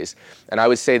different ways. And I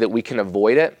would say that we can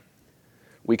avoid it,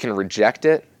 we can reject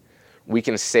it, we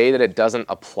can say that it doesn't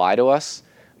apply to us,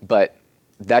 but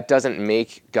that doesn't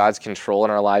make God's control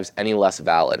in our lives any less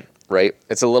valid, right?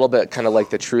 It's a little bit kind of like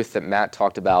the truth that Matt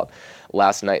talked about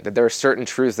last night, that there are certain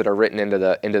truths that are written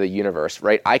into the universe,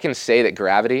 right? I can say that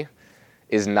gravity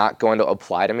is not going to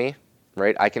apply to me,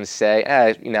 right? I can say,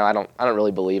 I don't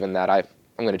really believe in that. I'm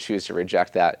going to choose to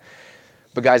reject that.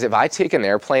 But guys, if I take an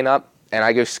airplane up and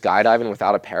I go skydiving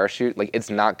without a parachute, it's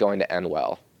not going to end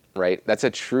well, right? That's a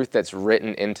truth that's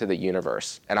written into the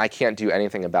universe, and I can't do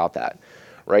anything about that.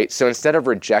 Right? So instead of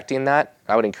rejecting that,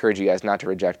 I would encourage you guys not to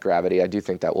reject gravity. I do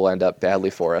think that will end up badly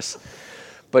for us.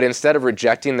 But instead of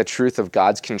rejecting the truth of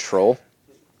God's control,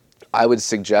 I would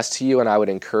suggest to you and I would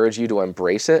encourage you to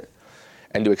embrace it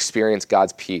and to experience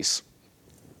God's peace.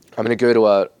 I'm going to go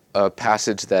to a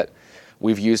passage that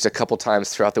we've used a couple times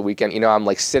throughout the weekend.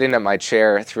 I'm sitting at my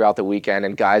chair throughout the weekend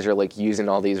and guys are using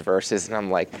all these verses and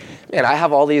I'm like, man, I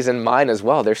have all these in mind as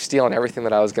well. They're stealing everything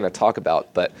that I was going to talk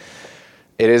about. But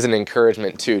it is an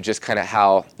encouragement too, just kind of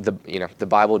how the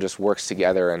Bible just works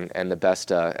together, and the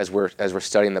best as we're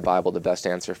studying the Bible, the best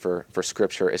answer for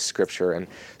Scripture is Scripture, and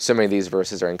so many of these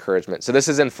verses are encouragement. So this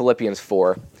is in Philippians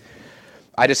 4.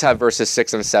 I just have verses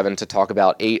 6 and 7 to talk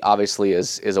about. 8 obviously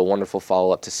is a wonderful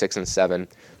follow-up to 6 and 7,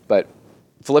 but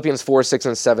Philippians 4, 6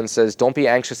 and 7 says, "Don't be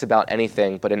anxious about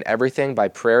anything, but in everything by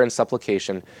prayer and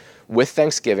supplication, with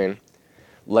thanksgiving,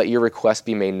 let your requests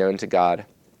be made known to God.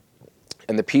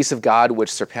 And the peace of God,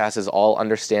 which surpasses all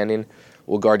understanding,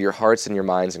 will guard your hearts and your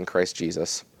minds in Christ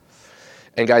Jesus."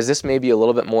 And guys, this may be a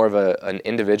little bit more of an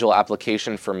individual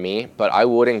application for me, but I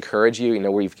would encourage you,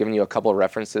 we've given you a couple of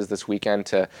references this weekend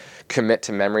to commit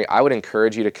to memory. I would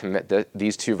encourage you to commit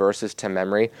these two verses to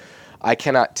memory. I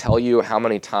cannot tell you how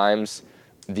many times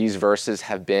these verses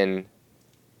have been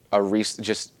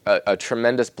a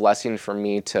tremendous blessing for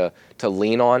me to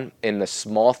lean on in the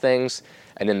small things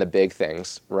and in the big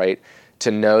things, right? To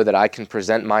know that I can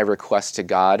present my request to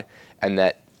God and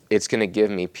that it's going to give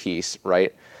me peace,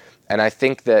 right? And I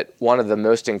think that one of the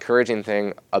most encouraging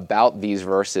thing about these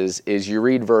verses is you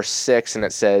read verse 6 and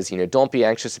it says, don't be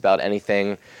anxious about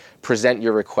anything, present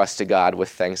your request to God with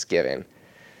thanksgiving.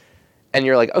 And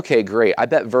you're like, okay, great. I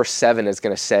bet verse 7 is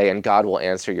going to say, and God will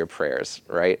answer your prayers,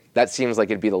 right? That seems like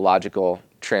it'd be the logical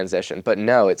transition. But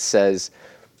no, it says,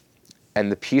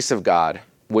 and the peace of God,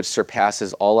 which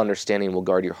surpasses all understanding, will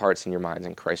guard your hearts and your minds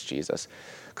in Christ Jesus.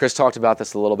 Chris talked about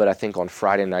this a little bit, I think, on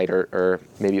Friday night or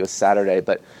maybe it was Saturday,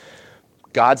 but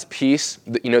God's peace,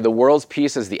 the world's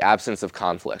peace is the absence of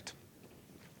conflict.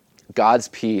 God's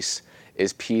peace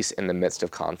is peace in the midst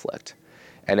of conflict.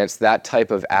 And it's that type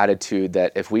of attitude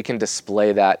that if we can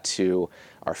display that to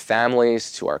our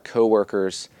families, to our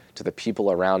coworkers, to the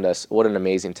people around us. What an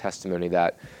amazing testimony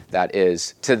that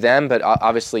is to them, but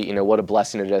obviously, what a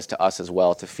blessing it is to us as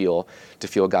well to feel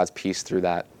God's peace through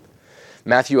that.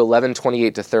 Matthew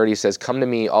 11:28-30 says, "Come to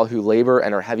me, all who labor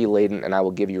and are heavy laden, and I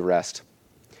will give you rest.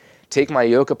 Take my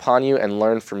yoke upon you and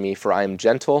learn from me, for I am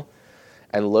gentle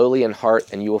and lowly in heart,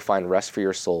 and you will find rest for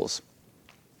your souls.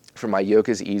 For my yoke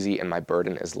is easy and my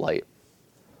burden is light."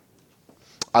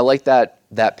 I like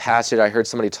that passage. I heard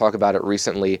somebody talk about it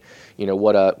recently,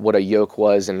 what a yoke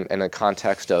was in a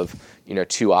context of,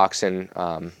 two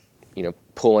oxen,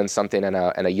 pulling something and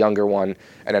a younger one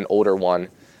and an older one,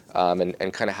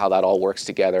 and kind of how that all works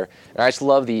together. And I just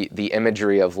love the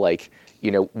imagery of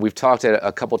we've talked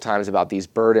a couple times about these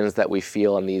burdens that we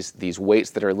feel and these weights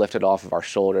that are lifted off of our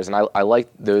shoulders. And I like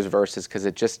those verses because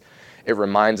it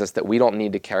reminds us that we don't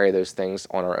need to carry those things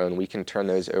on our own. We can turn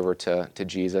those over to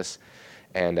Jesus,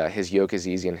 and his yoke is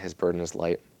easy and his burden is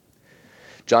light.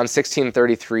 John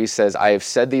 16:33 says, "I have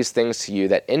said these things to you,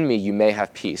 that in me you may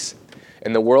have peace.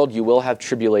 In the world you will have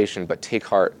tribulation, but take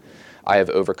heart, I have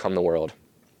overcome the world."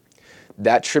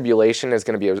 That tribulation is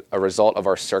going to be a result of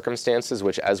our circumstances,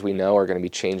 which, as we know, are going to be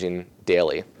changing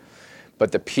daily.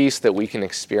 But the peace that we can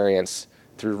experience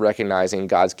through recognizing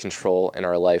God's control in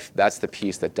our life, that's the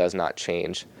peace that does not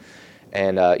change.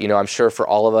 And, I'm sure for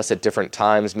all of us at different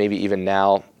times, maybe even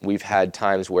now, we've had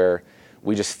times where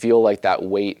we just feel like that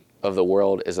weight of the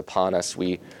world is upon us.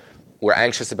 We're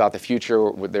anxious about the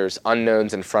future. There's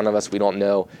unknowns in front of us. We don't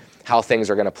know how things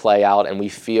are going to play out, and we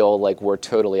feel like we're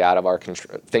totally out of our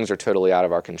control. Things are totally out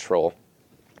of our control.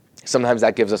 Sometimes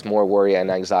that gives us more worry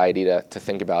and anxiety to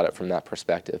think about it from that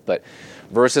perspective. But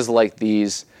verses like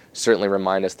these certainly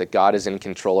remind us that God is in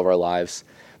control of our lives,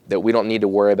 that we don't need to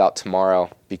worry about tomorrow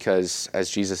because,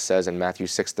 as Jesus says in Matthew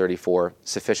 6:34,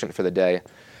 sufficient for the day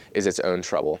is its own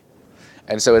trouble.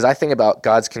 And so as I think about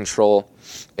God's control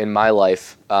in my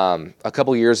life, a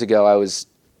couple years ago,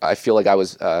 I feel like I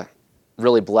was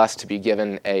really blessed to be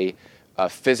given a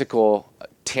physical,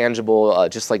 tangible,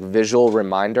 just like visual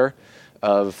reminder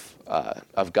of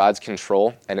God's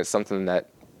control. And it's something that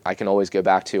I can always go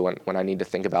back to when I need to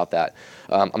think about that.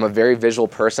 I'm a very visual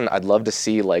person. I'd love to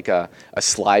see like a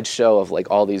slideshow of like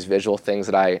all these visual things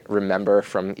that I remember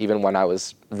from even when I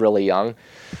was really young.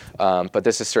 But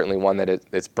this is certainly one that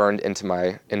it's burned into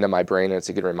my brain, and it's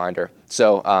a good reminder.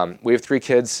 So we have 3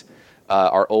 kids.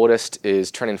 Our oldest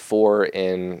is turning 4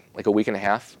 in like a week and a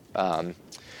half.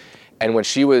 And when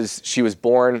she was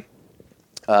born,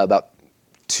 about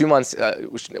 2 months,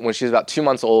 when she was about 2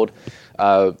 months old,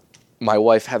 my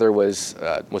wife Heather was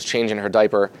changing her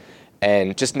diaper,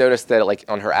 and just noticed that like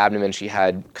on her abdomen she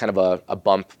had kind of a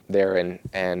bump there,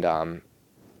 and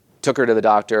took her to the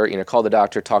doctor. Called the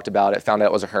doctor, talked about it, found out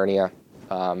it was a hernia.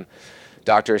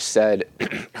 Doctors said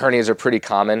hernias are pretty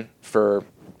common for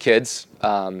kids.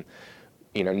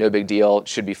 No big deal,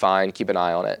 should be fine. Keep an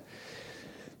eye on it.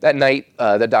 That night,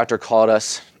 the doctor called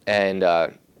us, and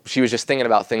she was just thinking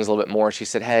about things a little bit more. She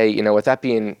said, "Hey, with that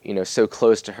being, so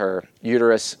close to her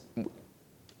uterus,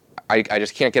 I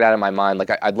just can't get out of my mind.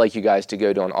 Like, I'd like you guys to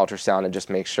go do an ultrasound and just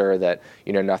make sure that,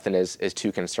 nothing is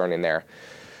too concerning there."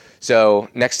 So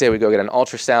next day we go get an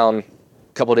ultrasound,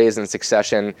 a couple days in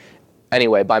succession.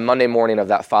 Anyway, by Monday morning of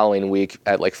that following week,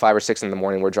 at like 5 or 6 in the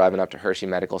morning, we're driving up to Hershey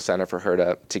Medical Center for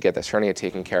her to get this hernia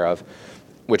taken care of,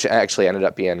 which actually ended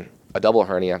up being a double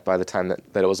hernia by the time that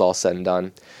it was all said and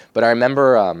done. But I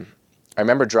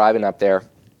remember driving up there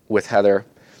with Heather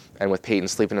and with Peyton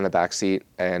sleeping in the back seat,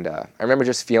 and I remember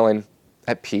just feeling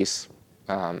at peace.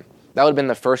 That would have been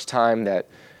the first time that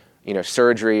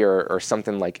surgery or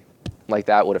something like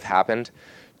that would have happened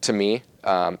to me.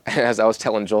 And as I was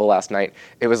telling Joel last night,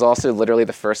 it was also literally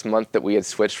the first month that we had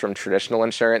switched from traditional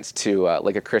insurance to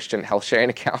like a Christian health sharing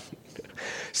account.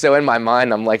 So in my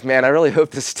mind, I'm like, man, I really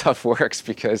hope this stuff works,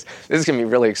 because this is going to be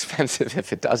really expensive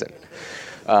if it doesn't.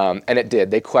 And it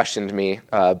did. They questioned me,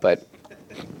 but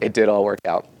it did all work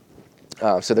out.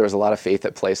 So there was a lot of faith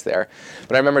at place there.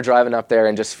 But I remember driving up there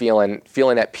and just feeling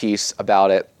at peace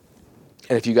about it.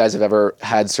 And if you guys have ever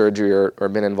had surgery or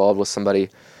been involved with somebody,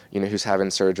 who's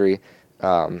having surgery,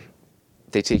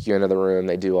 they take you into the room,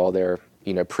 they do all their,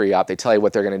 pre-op, they tell you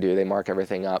what they're going to do, they mark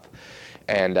everything up,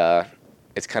 and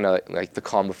it's kind of like the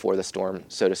calm before the storm,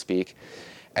 so to speak.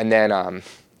 And then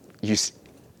you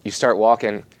start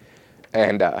walking,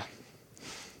 and I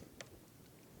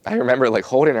remember like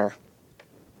holding her,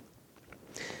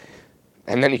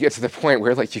 and then you get to the point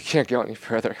where like you can't go any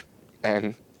further,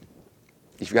 and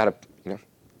you've got to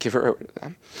give her over to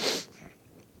them.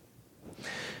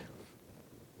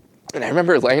 And I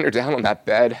remember laying her down on that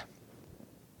bed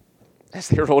as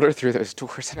they rolled her through those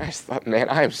doors, and I just thought, man,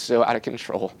 I am so out of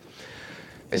control.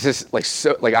 It's just like,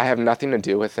 so, like, I have nothing to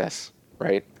do with this,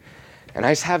 right? And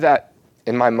I just have that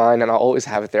in my mind, and I'll always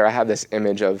have it there. I have this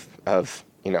image of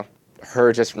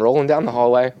her just rolling down the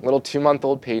hallway, little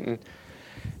 2-month-old Peyton,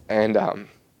 and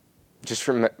just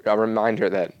a reminder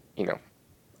that,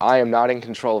 I am not in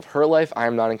control of her life. I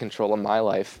am not in control of my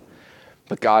life,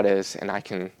 but God is, and I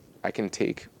can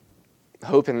take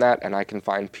hope in that, and I can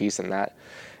find peace in that.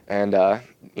 And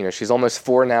she's almost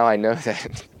 4 now. I know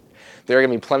that there are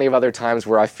going to be plenty of other times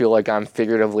where I feel like I'm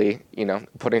figuratively,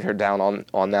 putting her down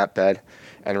on that bed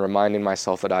and reminding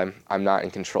myself that I'm not in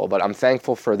control. But I'm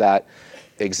thankful for that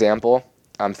example.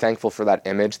 I'm thankful for that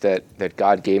image that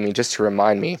God gave me just to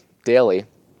remind me daily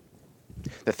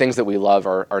the things that we love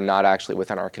are not actually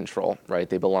within our control, right?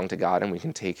 They belong to God, and we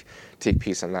can take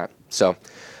peace in that. So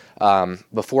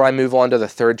before I move on to the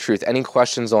third truth, any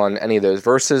questions on any of those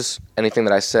verses, anything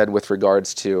that I said with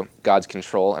regards to God's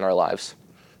control in our lives?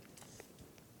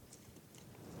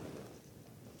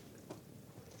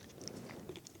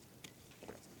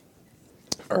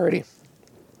 Alrighty.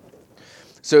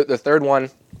 So the third one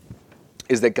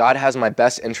is that God has my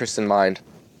best interest in mind.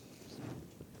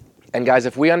 And guys,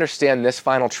 if we understand this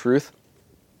final truth,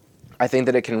 I think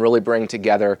that it can really bring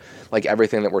together like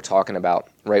everything that we're talking about,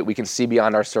 right? We can see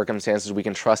beyond our circumstances. We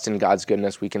can trust in God's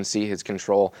goodness. We can see his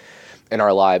control in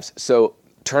our lives. So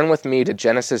turn with me to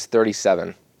Genesis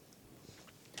 37.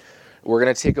 We're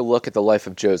going to take a look at the life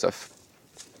of Joseph.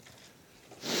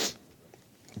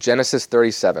 Genesis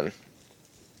 37.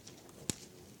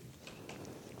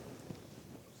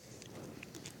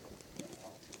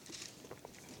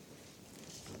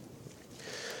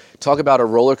 Talk about a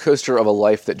roller coaster of a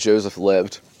life that Joseph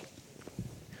lived.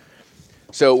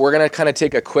 So we're going to kind of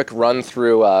take a quick run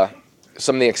through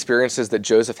some of the experiences that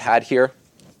Joseph had here.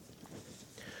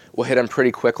 We'll hit them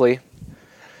pretty quickly.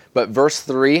 But verse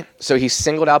 3, so he's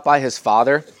singled out by his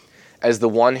father as the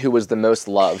one who was the most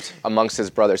loved amongst his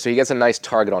brothers. So he gets a nice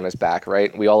target on his back,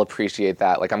 right? We all appreciate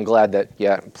that. Like, I'm glad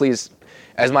that, please,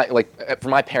 for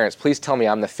my parents, please tell me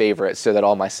I'm the favorite so that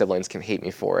all my siblings can hate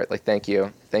me for it. Like, thank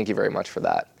you very much for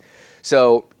that.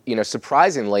 So,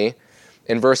 surprisingly,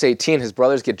 in verse 18, his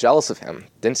brothers get jealous of him.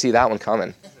 Didn't see that one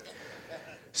coming.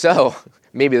 So,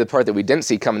 maybe the part that we didn't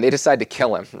see coming, they decide to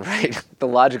kill him, right? The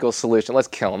logical solution, let's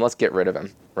kill him, let's get rid of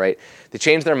him, right? They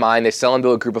change their mind, they sell him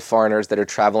to a group of foreigners that are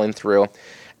traveling through.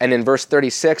 And in verse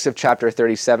 36 of chapter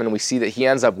 37, we see that he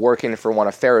ends up working for one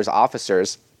of Pharaoh's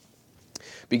officers,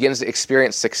 begins to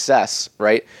experience success,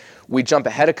 right? We jump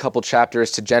ahead a couple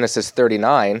chapters to Genesis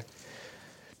 39.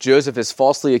 Joseph is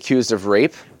falsely accused of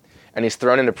rape, and he's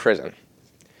thrown into prison.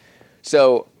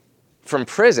 So from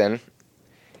prison,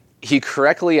 he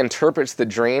correctly interprets the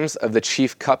dreams of the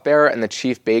chief cupbearer and the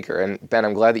chief baker. And Ben,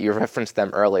 I'm glad that you referenced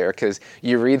them earlier, because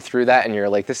you read through that and you're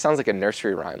like, this sounds like a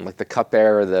nursery rhyme, like the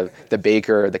cupbearer, the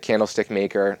baker, the candlestick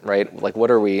maker, right? Like, what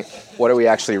are we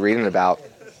actually reading about?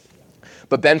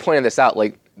 But Ben pointed this out,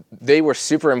 like, they were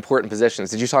super important positions.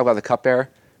 Did you talk about the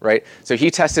cupbearer, right? So he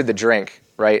tested the drink,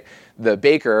 right? The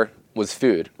baker was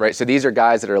food, right? So these are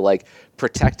guys that are like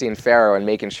protecting Pharaoh and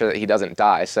making sure that he doesn't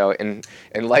die. So in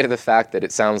light of the fact that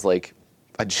it sounds like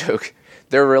a joke,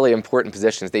 they're really important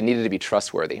positions. They needed to be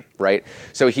trustworthy, right?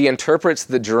 So he interprets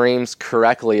the dreams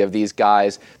correctly of these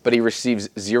guys, but he receives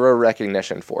zero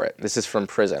recognition for it. This is from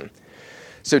prison.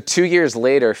 So 2 years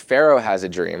later, Pharaoh has a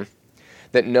dream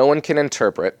that no one can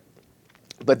interpret,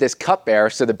 but this cupbearer,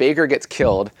 so the baker gets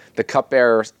killed, the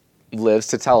cupbearer lives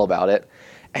to tell about it.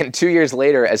 And 2 years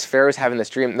later, as Pharaoh's having this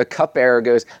dream, the cupbearer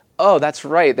goes, oh, that's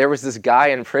right, there was this guy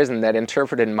in prison that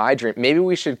interpreted my dream. Maybe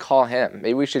we should call him.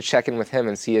 Maybe we should check in with him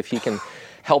and see if he can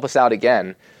help us out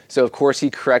again. So, of course, he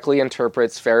correctly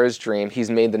interprets Pharaoh's dream. He's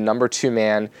made the number 2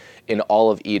 man in all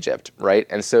of Egypt, right?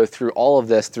 And so through all of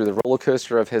this, through the roller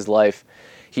coaster of his life,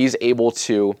 he's able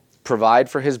to provide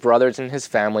for his brothers and his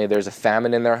family. There's a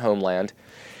famine in their homeland.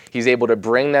 He's able to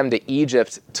bring them to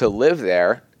Egypt to live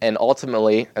there. And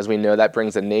ultimately, as we know, that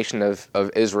brings the nation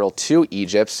of Israel to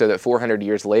Egypt so that 400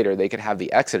 years later they could have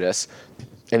the Exodus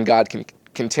and God can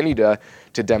continue to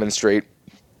demonstrate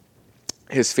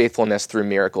his faithfulness through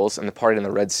miracles and the parting in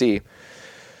the Red Sea.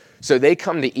 So they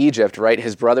come to Egypt, right?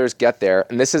 His brothers get there.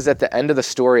 And this is at the end of the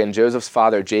story, and Joseph's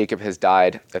father, Jacob, has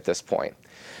died at this point.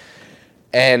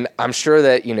 And I'm sure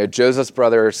that, Joseph's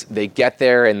brothers, they get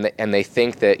there and they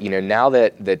think that, now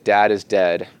that dad is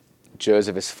dead,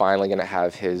 Joseph is finally going to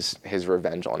have his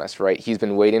revenge on us, right? He's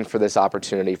been waiting for this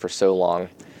opportunity for so long.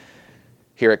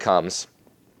 Here it comes.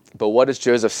 But what does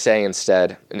Joseph say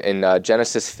instead? In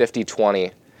Genesis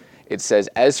 50:20, it says,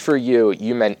 as for you,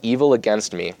 you meant evil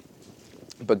against me,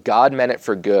 but God meant it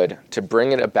for good, to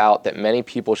bring it about that many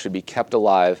people should be kept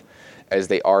alive as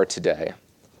they are today.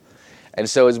 And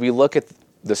so as we look at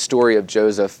the story of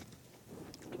Joseph,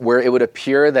 where it would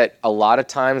appear that a lot of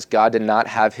times God did not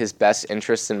have his best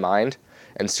interests in mind,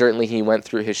 and certainly he went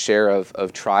through his share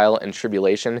of trial and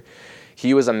tribulation,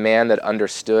 he was a man that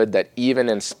understood that even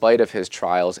in spite of his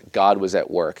trials, God was at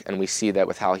work. And we see that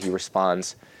with how he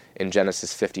responds in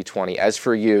Genesis 50:20. As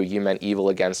for you, you meant evil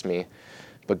against me,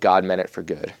 but God meant it for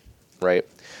good, right?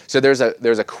 So there's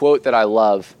a quote that I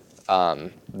love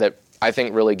that I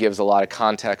think really gives a lot of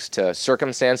context to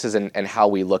circumstances and how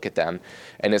we look at them.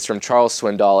 And it's from Charles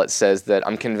Swindoll. It says that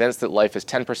I'm convinced that life is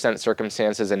 10%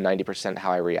 circumstances and 90%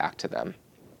 how I react to them.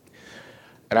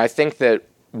 And I think that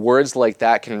words like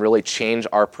that can really change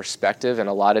our perspective in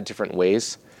a lot of different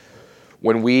ways.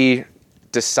 When we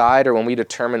decide or when we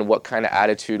determine what kind of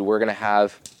attitude we're going to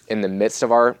have in the midst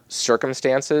of our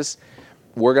circumstances,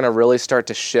 we're going to really start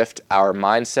to shift our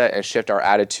mindset and shift our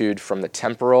attitude from the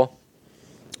temporal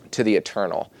to the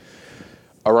eternal.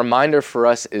 A reminder for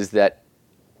us is that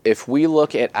if we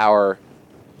look at God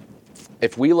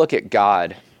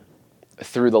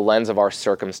through the lens of our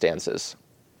circumstances,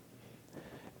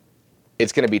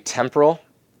 it's going to be temporal,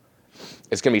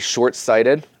 it's going to be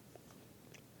short-sighted,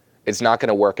 it's not going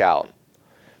to work out.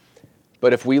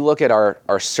 But if we look at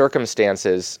our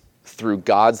circumstances through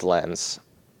God's lens,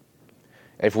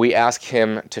 if we ask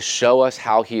him to show us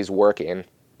how he's working,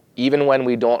 even when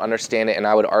we don't understand it, and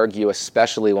I would argue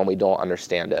especially when we don't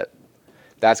understand it,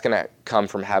 that's going to come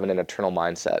from having an eternal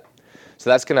mindset. So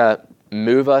that's going to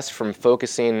move us from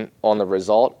focusing on the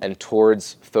result and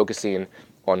towards focusing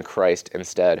on Christ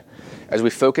instead. As we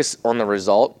focus on the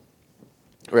result,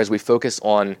 or as we focus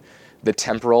on the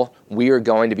temporal, we are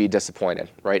going to be disappointed,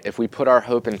 right? If we put our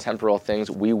hope in temporal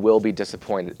things, we will be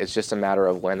disappointed. It's just a matter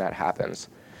of when that happens.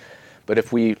 But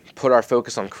if we put our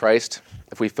focus on Christ,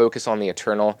 if we focus on the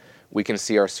eternal, we can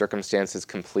see our circumstances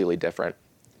completely different.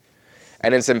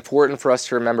 And it's important for us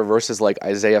to remember verses like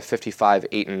Isaiah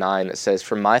 55:8-9 that says,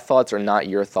 "For my thoughts are not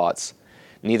your thoughts,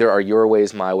 neither are your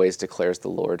ways my ways, declares the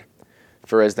Lord.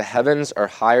 For as the heavens are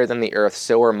higher than the earth,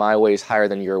 so are my ways higher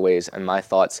than your ways, and my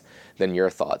thoughts than your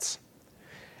thoughts."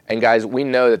 And guys, we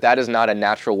know that that is not a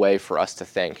natural way for us to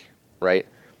think, right?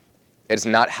 It's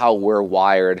not how we're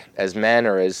wired as men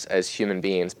or as human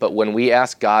beings. But when we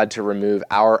ask God to remove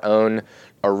our own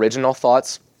original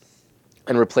thoughts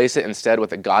and replace it instead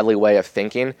with a godly way of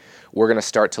thinking, we're going to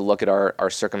start to look at our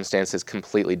circumstances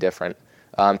completely different.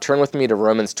 Turn with me to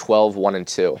Romans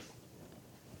 12:1-2.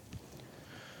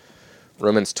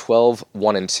 Romans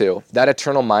 12:1-2. That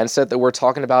eternal mindset that we're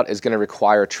talking about is going to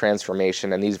require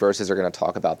transformation, and these verses are going to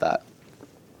talk about that.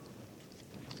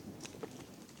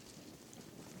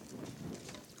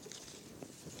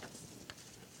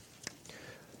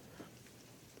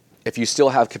 If you still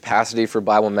have capacity for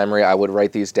Bible memory, I would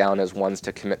write these down as ones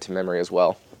to commit to memory as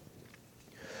well.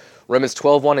 Romans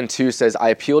 12:1-2 says, "I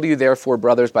appeal to you therefore,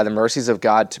 brothers, by the mercies of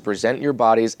God, to present your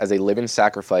bodies as a living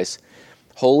sacrifice,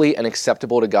 holy and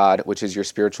acceptable to God, which is your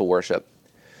spiritual worship.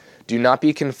 Do not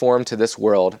be conformed to this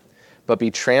world, but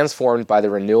be transformed by the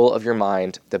renewal of your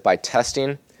mind, that by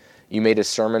testing you may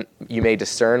discern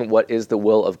what is the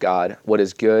will of God, what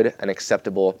is good and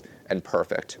acceptable and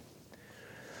perfect."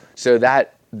 So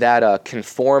that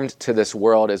conformed to this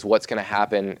world is what's going to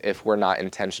happen if we're not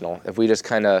intentional. If we just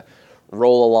kind of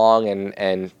roll along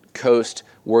and coast,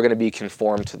 we're going to be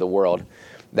conformed to the world.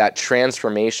 That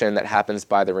transformation that happens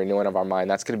by the renewing of our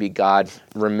mind, that's going to be God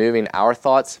removing our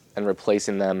thoughts and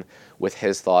replacing them with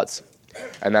his thoughts.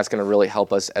 And that's going to really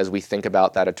help us as we think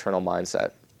about that eternal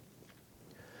mindset.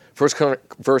 First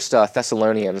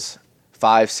Thessalonians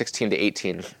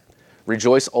 5:16-18.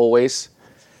 "Rejoice always,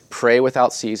 pray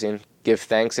without ceasing, give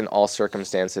thanks in all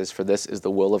circumstances, for this is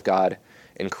the will of God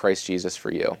in Christ Jesus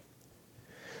for you."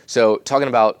 So talking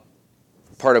about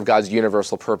part of God's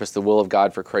universal purpose, the will of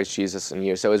God for Christ Jesus and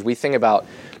you. So as we think about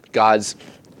God's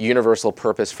universal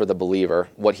purpose for the believer,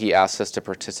 what he asks us to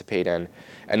participate in,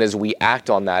 and as we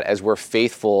act on that, as we're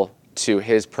faithful to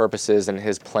his purposes and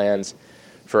his plans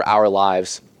for our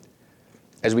lives,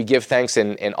 as we give thanks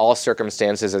in all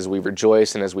circumstances, as we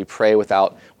rejoice and as we pray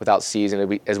without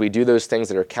ceasing, as we do those things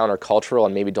that are countercultural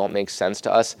and maybe don't make sense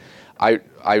to us, I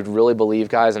really believe,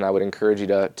 guys, and I would encourage you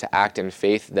to act in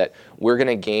faith, that we're going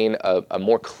to gain a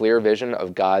more clear vision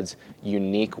of God's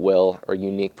unique will or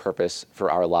unique purpose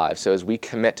for our lives. So as we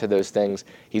commit to those things,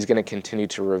 he's going to continue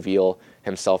to reveal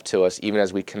himself to us, even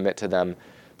as we commit to them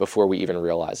before we even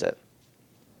realize it.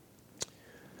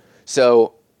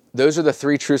 So those are the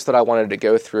three truths that I wanted to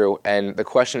go through, and the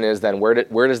question is then,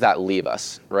 where does that leave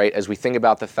us, right? As we think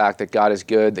about the fact that God is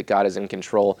good, that God is in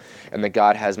control, and that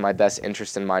God has my best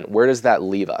interest in mind, where does that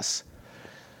leave us?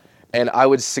 And I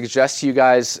would suggest to you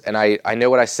guys, and I know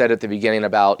what I said at the beginning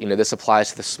about, this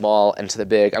applies to the small and to the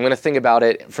big. I'm going to think about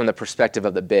it from the perspective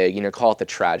of the big, call it the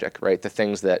tragic, right? The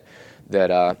things that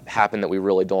happen that we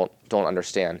really don't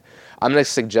understand. I'm going to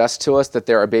suggest to us that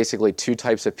there are basically two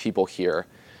types of people here.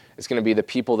 It's going to be the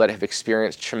people that have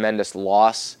experienced tremendous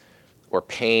loss or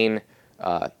pain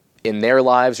in their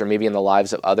lives or maybe in the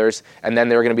lives of others. And then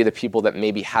there are going to be the people that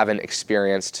maybe haven't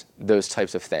experienced those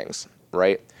types of things,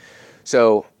 right?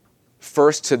 So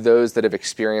first, to those that have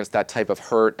experienced that type of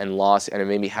hurt and loss and have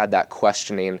maybe had that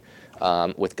questioning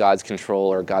with God's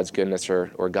control or God's goodness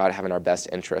or God having our best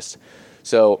interest.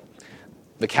 So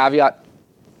the caveat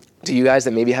to you guys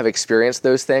that maybe have experienced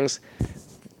those things,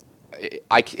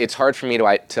 it's hard for me to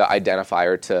identify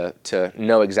or to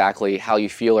know exactly how you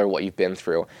feel or what you've been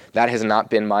through. That has not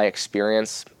been my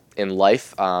experience in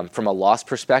life. From a loss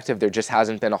perspective, there just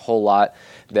hasn't been a whole lot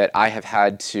that I have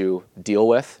had to deal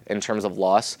with in terms of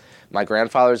loss. My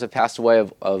grandfathers have passed away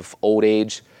of old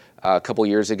age a couple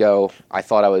years ago. I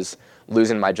thought I was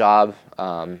losing my job.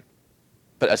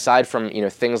 But aside from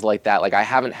things like that, I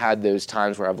haven't had those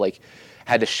times where I've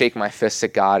had to shake my fists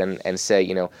at God and say,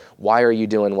 why are you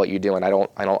doing what you're doing? I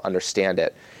don't understand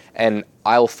it. And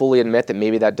I'll fully admit that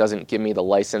maybe that doesn't give me the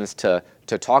license to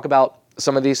talk about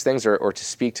some of these things or to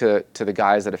speak to the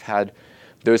guys that have had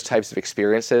those types of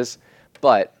experiences.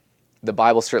 But the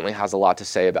Bible certainly has a lot to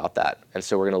say about that. And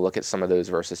so we're going to look at some of those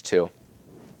verses too.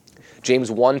 James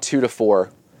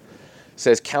 1:2-4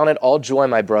 says, "Count it all joy,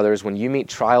 my brothers, when you meet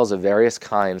trials of various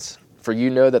kinds, for you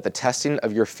know that the testing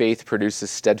of your faith produces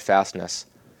steadfastness.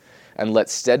 And let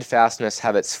steadfastness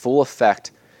have its full effect,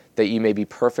 that you may be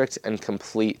perfect and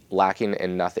complete, lacking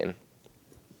in nothing."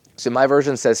 So my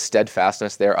version says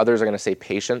steadfastness there. Others are going to say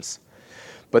patience.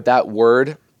 But that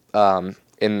word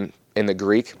in the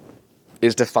Greek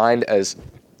is defined as,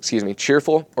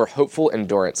 cheerful or hopeful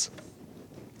endurance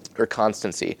or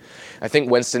constancy. I think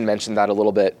Winston mentioned that a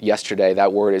little bit yesterday.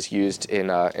 That word is used in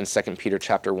 2 Peter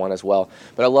chapter 1 as well.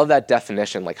 But I love that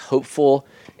definition, hopeful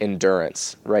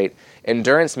endurance, right?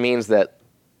 Endurance means that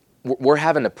we're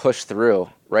having to push through,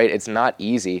 right? It's not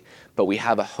easy, but we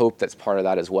have a hope that's part of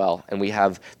that as well. And we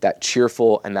have that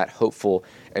cheerful and that hopeful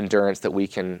endurance that we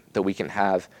can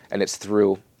have, and it's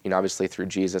through, obviously through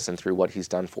Jesus and through what he's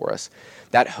done for us.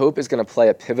 That hope is going to play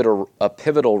a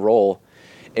pivotal role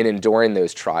in enduring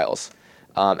those trials.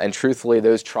 And truthfully,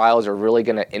 those trials are really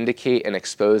going to indicate and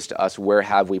expose to us where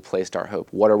have we placed our hope.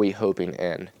 What are we hoping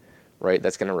in, right?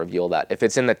 That's going to reveal that. If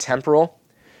it's in the temporal,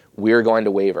 we're going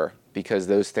to waver because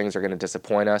those things are going to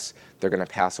disappoint us. They're going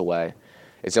to pass away.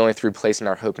 It's only through placing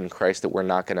our hope in Christ that we're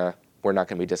not going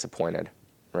to be disappointed,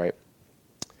 right?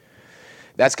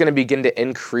 That's going to begin to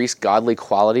increase godly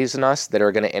qualities in us that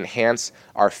are going to enhance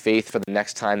our faith for the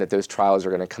next time that those trials are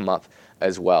going to come up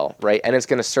as well, right? And it's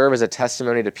going to serve as a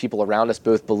testimony to people around us,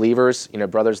 both believers,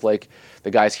 brothers like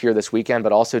the guys here this weekend,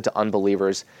 but also to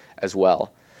unbelievers as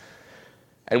well.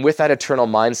 And with that eternal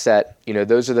mindset,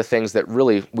 those are the things that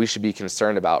really we should be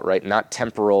concerned about, right? Not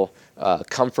temporal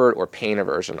comfort or pain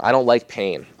aversion. I don't like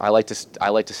pain. I like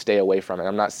to stay away from it.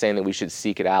 I'm not saying that we should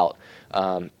seek it out.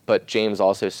 But James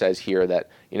also says here that,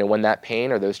 when that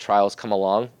pain or those trials come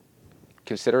along,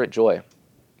 consider it joy.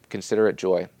 Consider it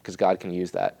joy, because God can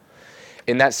use that.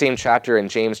 In that same chapter, in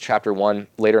James chapter 1,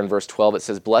 later in verse 12, it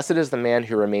says, "Blessed is the man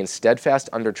who remains steadfast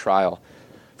under trial,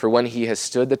 for when he has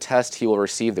stood the test, he will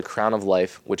receive the crown of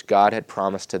life, which God had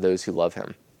promised to those who love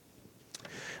him."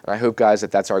 And I hope, guys,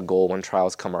 that that's our goal when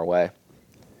trials come our way.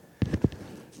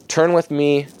 Turn with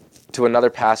me to another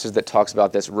passage that talks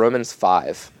about this, Romans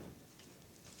 5.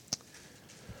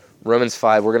 Romans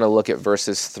 5, we're going to look at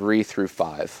verses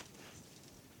 3-5.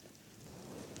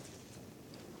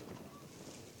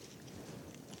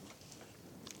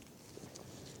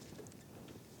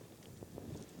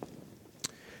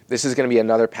 This is going to be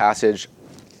another passage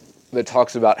that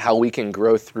talks about how we can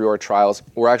grow through our trials.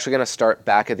 We're actually going to start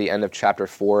back at the end of chapter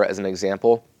 4 as an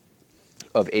example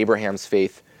of Abraham's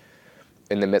faith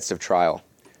in the midst of trial.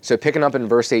 So picking up in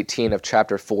verse 18 of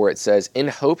chapter 4, it says, "In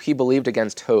hope he believed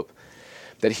against hope,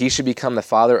 that he should become the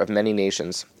father of many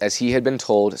nations. As he had been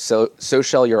told, so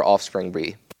shall your offspring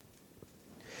be.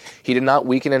 He did not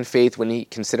weaken in faith when he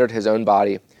considered his own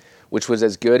body, which was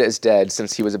as good as dead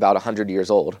since he was about 100 years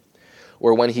old,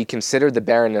 or when he considered the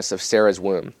barrenness of Sarah's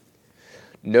womb.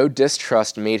 No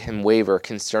distrust made him waver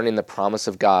concerning the promise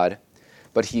of God,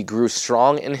 but he grew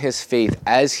strong in his faith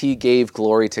as he gave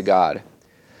glory to God,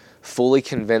 fully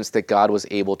convinced that God was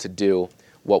able to do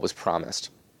what was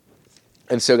promised."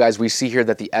 And so, guys, we see here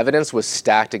that the evidence was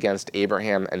stacked against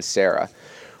Abraham and Sarah,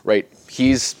 right?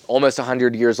 He's almost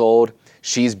 100 years old.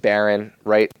 She's barren,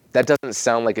 right? That doesn't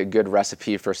sound like a good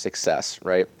recipe for success,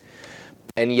 right?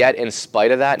 And yet, in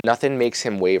spite of that, nothing makes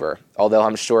him waver. Although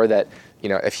I'm sure that,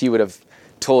 if he would have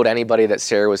told anybody that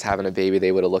Sarah was having a baby,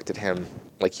 they would have looked at him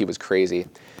like he was crazy.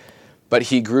 But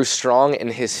he grew strong in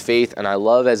his faith, and I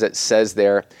love as it says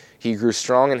there, he grew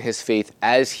strong in his faith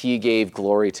as he gave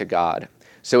glory to God.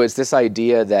 So it's this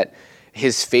idea that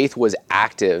his faith was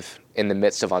active in the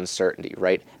midst of uncertainty,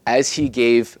 right? As he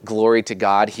gave glory to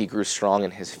God, he grew strong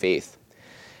in his faith.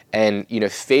 And,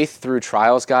 faith through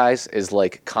trials, guys, is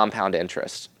like compound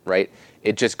interest, right?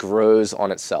 It just grows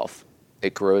on itself.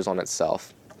 It grows on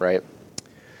itself, right?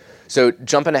 So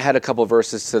jumping ahead a couple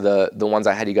verses to the ones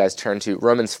I had you guys turn to,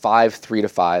 Romans 5,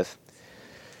 3-5.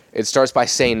 It starts by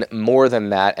saying more than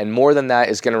that, and more than that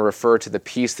is going to refer to the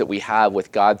peace that we have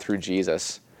with God through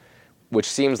Jesus, which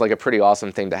seems like a pretty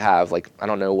awesome thing to have. Like, I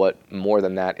don't know what more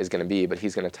than that is going to be, but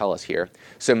he's going to tell us here.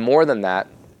 So more than that,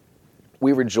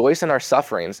 we rejoice in our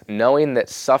sufferings, knowing that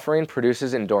suffering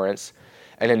produces endurance,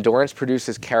 and endurance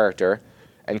produces character,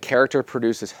 and character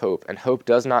produces hope. And hope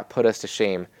does not put us to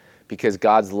shame, because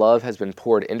God's love has been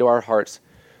poured into our hearts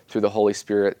through the Holy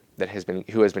Spirit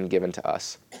who has been given to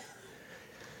us.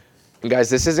 And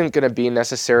guys, this isn't going to be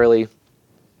necessarily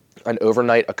an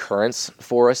overnight occurrence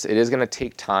for us. It is going to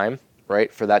take time,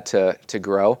 right, for that to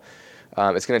grow.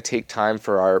 It's going to take time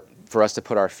for us to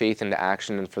put our faith into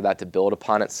action and for that to build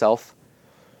upon itself.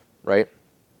 Right?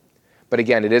 But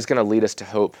again, it is going to lead us to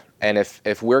hope. And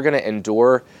if we're going to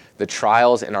endure the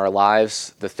trials in our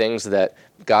lives, the things that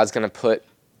God's going to put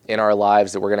in our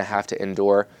lives that we're going to have to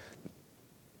endure,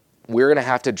 we're going to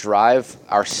have to drive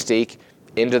our stake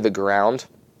into the ground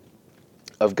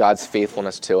of God's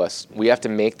faithfulness to us. We have to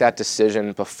make that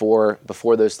decision before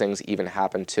those things even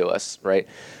happen to us, right?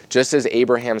 Just as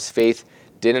Abraham's faith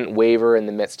didn't waver in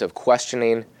the midst of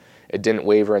questioning, it didn't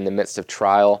waver in the midst of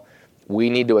trial, we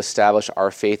need to establish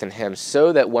our faith in him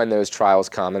so that when those trials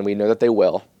come, and we know that they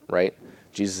will, right?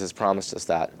 Jesus has promised us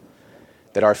that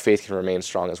our faith can remain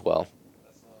strong as well.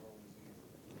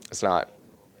 It's not.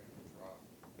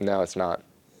 No, it's not.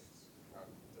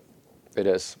 It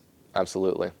is.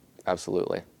 Absolutely.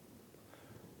 Absolutely.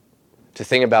 To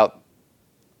think about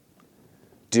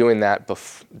doing that,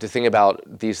 to think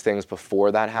about these things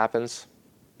before that happens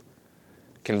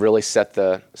can really set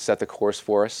the course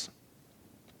for us.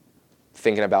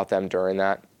 Thinking about them during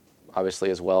that, obviously,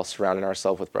 as well, surrounding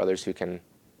ourselves with brothers who can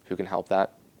help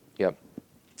that. Yep,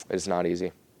 it's not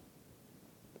easy.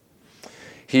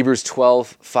 Hebrews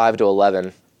 12,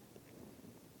 5-11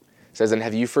 says, "And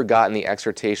have you forgotten the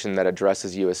exhortation that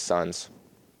addresses you as sons?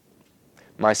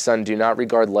 My son, do not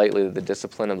regard lightly the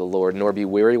discipline of the Lord, nor be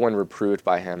weary when reproved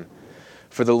by him.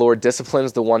 For the Lord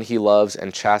disciplines the one he loves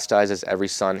and chastises every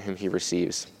son whom he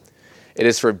receives. It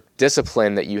is for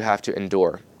discipline that you have to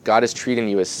endure. God is treating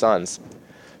you as sons.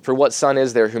 For what son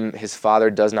is there whom his father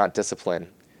does not discipline?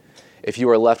 If you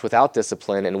are left without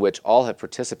discipline, in which all have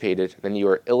participated, then you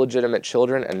are illegitimate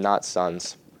children and not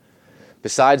sons.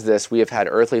 Besides this, we have had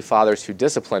earthly fathers who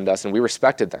disciplined us, and we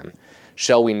respected them.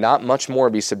 Shall we not much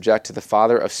more be subject to the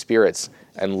Father of spirits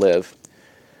and live?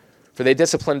 For they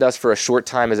disciplined us for a short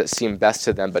time as it seemed best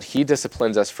to them, but he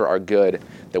disciplines us for our good,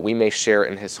 that we may share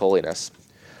in his holiness.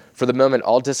 For the moment,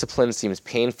 all discipline seems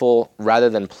painful rather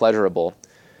than pleasurable,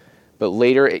 but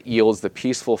later it yields the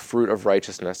peaceful fruit of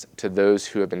righteousness to those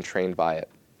who have been trained by it."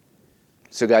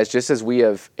 So guys, just as we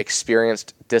have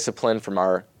experienced discipline from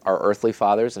our earthly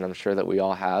fathers, and I'm sure that we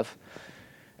all have,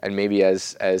 and maybe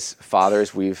as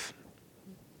fathers we've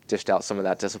dished out some of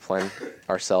that discipline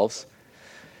ourselves,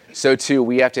 so too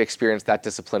we have to experience that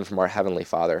discipline from our Heavenly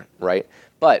Father, right?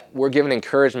 But we're given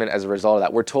encouragement as a result of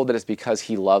that. We're told that it's because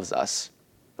he loves us.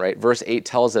 Right? Verse 8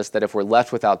 tells us that if we're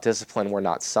left without discipline, we're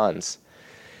not sons.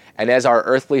 And as our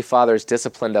earthly fathers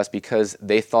disciplined us because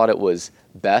they thought it was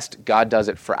best, God does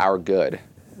it for our good,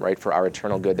 right? For our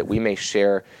eternal good, that we may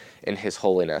share in his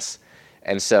holiness.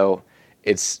 And so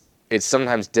it's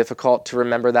sometimes difficult to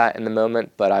remember that in the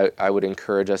moment, but I would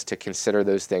encourage us to consider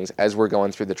those things as we're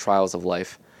going through the trials of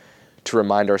life, to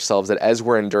remind ourselves that as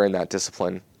we're enduring that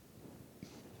discipline,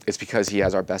 it's because he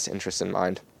has our best interests in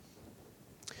mind.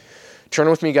 Turn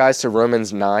with me, guys, to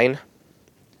Romans 9,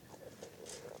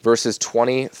 verses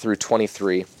 20 through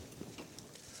 23.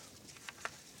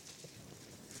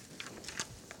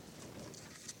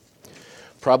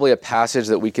 Probably a passage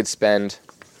that we could spend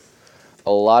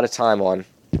a lot of time on,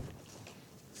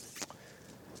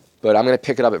 but I'm going to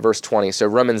pick it up at verse 20. So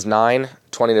Romans 9,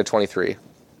 20-23.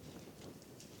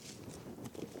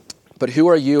 "But who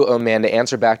are you, O man, to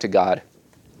answer back to God?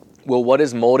 Will what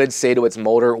is molded say to its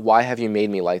molder, 'Why have you made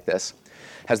me like this?'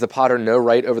 Has the potter no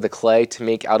right over the clay to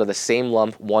make out of the same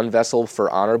lump one vessel for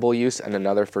honorable use and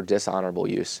another for dishonorable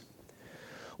use?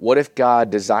 What if God,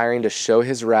 desiring to show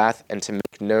his wrath and to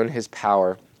make known his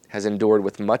power, has endured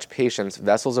with much patience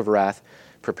vessels of wrath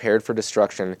prepared for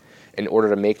destruction, in order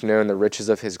to make known the riches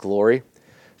of his glory,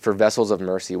 for vessels of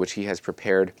mercy, which he has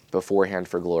prepared beforehand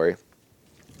for glory?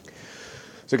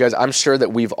 So guys, I'm sure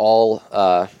that we're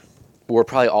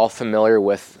probably all familiar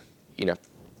with,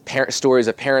 stories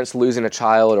of parents losing a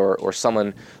child or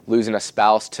someone losing a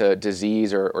spouse to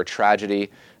disease or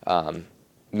tragedy.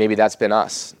 Maybe that's been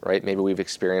us, right? Maybe we've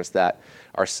experienced that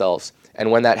ourselves. And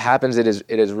when that happens, it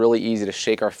is really easy to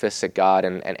shake our fists at God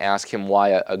and ask him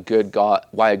why a good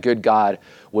God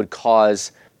would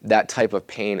cause that type of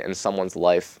pain in someone's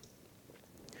life.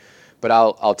 But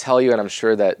I'll tell you, and I'm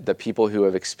sure that the people who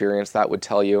have experienced that would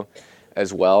tell you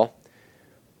as well,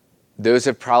 those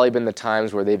have probably been the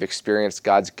times where they've experienced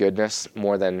God's goodness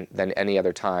more than any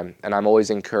other time. And I'm always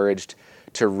encouraged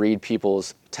to read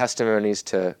people's testimonies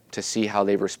to see how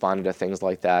they've responded to things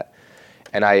like that.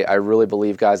 And I really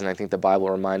believe, guys, and I think the Bible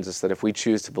reminds us that if we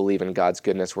choose to believe in God's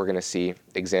goodness, we're going to see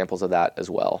examples of that as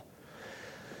well.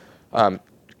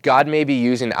 God may be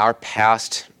using our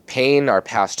past pain, our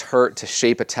past hurt, to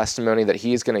shape a testimony that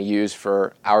he is going to use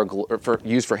for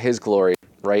his glory,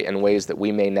 right, in ways that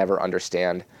we may never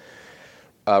understand.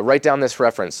 Write down this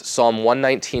reference, Psalm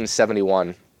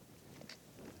 119:71.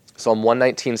 Psalm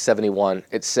 119:71,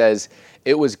 it says,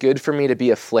 "It was good for me to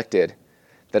be afflicted,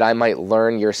 that I might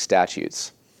learn your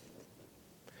statutes."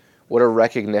 What a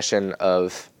recognition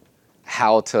of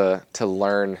how to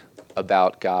learn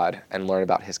about God and learn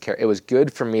about his character. It was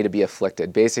good for me to be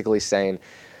afflicted, basically saying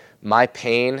my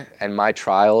pain and my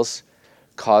trials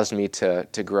caused me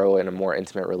to grow in a more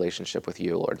intimate relationship with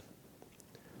you, Lord.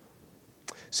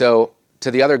 So to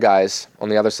the other guys on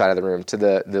the other side of the room, to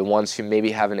the ones who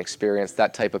maybe haven't experienced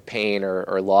that type of pain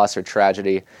or loss or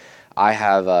tragedy, I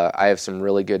have some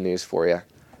really good news for you.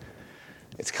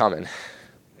 It's coming.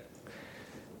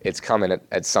 It's coming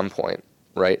at some point,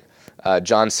 right?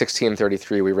 John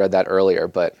 16:33, we read that earlier,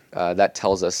 but that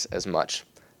tells us as much.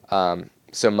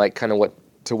 So Mike, kind of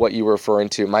what you were referring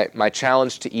to, my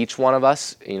challenge to each one of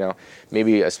us,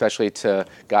 maybe especially to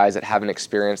guys that haven't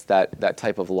experienced that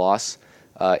type of loss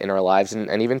in our lives,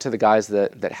 and even to the guys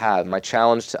that have, my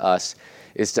challenge to us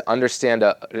is to understand,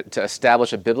 to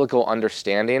establish a biblical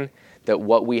understanding that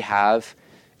what we have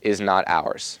is not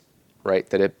ours, right?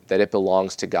 That it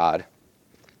belongs to God,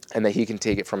 and that he can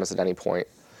take it from us at any point.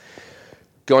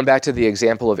 Going back to the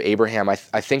example of Abraham, I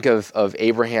think of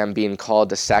Abraham being called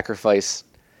to sacrifice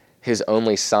his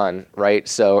only son, right?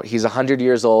 So he's 100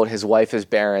 years old, his wife is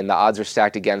barren, the odds are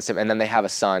stacked against him, and then they have a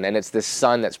son, and it's this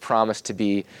son that's promised to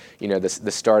be,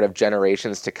 the start of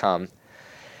generations to come.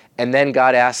 And then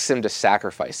God asks him to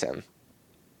sacrifice him,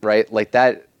 right? Like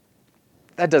that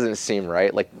doesn't seem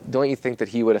right. Like, don't you think that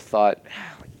he would have thought,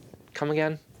 come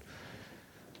again?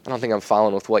 I don't think I'm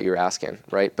following with what you're asking,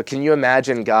 right? But can you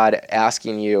imagine God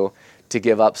asking you to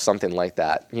give up something like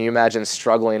that? Can you imagine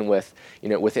struggling with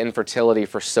infertility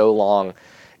for so long?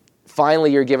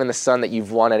 Finally, you're given the son that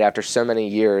you've wanted after so many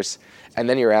years, and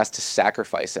then you're asked to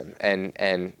sacrifice him.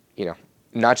 And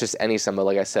not just any son, but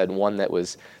like I said, one that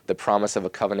was the promise of a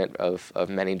covenant of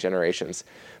many generations.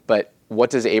 But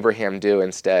what does Abraham do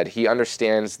instead? He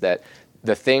understands that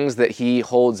the things that he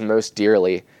holds most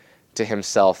dearly to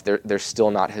himself, they're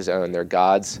still not his own. They're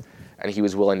God's, and he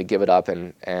was willing to give it up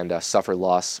and suffer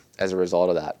loss as a result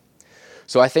of that.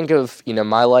 So I think of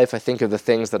my life. I think of the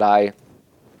things that I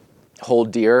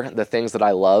hold dear, the things that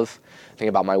I love. I think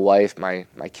about my wife, my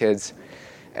kids,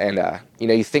 and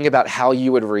you think about how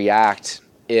you would react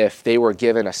if they were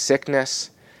given a sickness,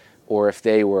 or if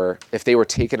they were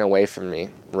taken away from me,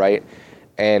 right?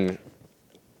 And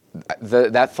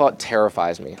that thought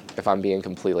terrifies me, if I'm being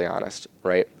completely honest,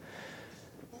 right?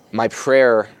 My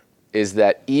prayer is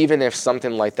that even if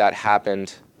something like that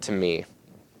happened to me,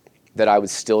 that I would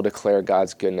still declare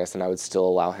God's goodness and I would still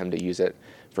allow him to use it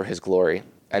for his glory.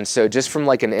 And so just from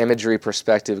like an imagery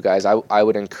perspective, guys, I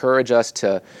would encourage us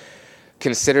to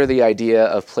consider the idea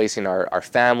of placing our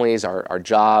families, our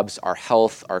jobs, our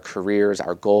health, our careers,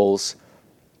 our goals,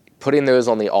 putting those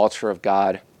on the altar of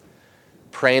God,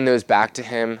 praying those back to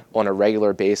him on a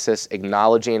regular basis,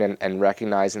 acknowledging and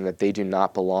recognizing that they do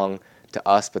not belong to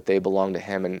us, but they belong to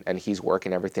him, and he's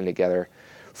working everything together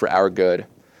for our good.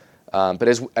 But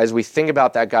as we think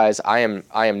about that, guys, I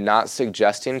am not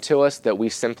suggesting to us that we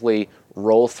simply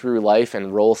roll through life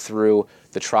and roll through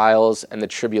the trials and the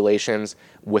tribulations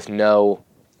with no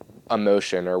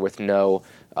emotion or with no,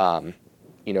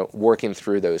 working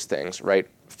through those things, right?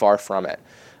 Far from it.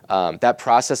 That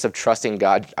process of trusting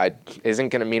God isn't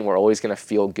going to mean we're always going to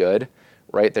feel good,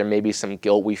 right? There may be some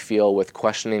guilt we feel with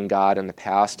questioning God in the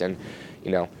past, and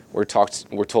we're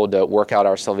told to work out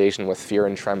our salvation with fear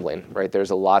and trembling, right?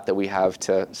 There's a lot that we have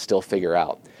to still figure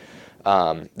out.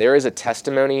 There is a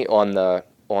testimony on the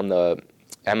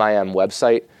MIM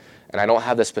website, and I don't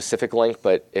have the specific link,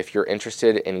 but if you're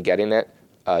interested in getting it,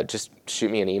 just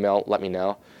shoot me an email, let me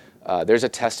know. There's a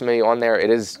testimony on there. It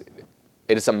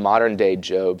is a modern day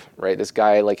Job, right? This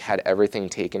guy had everything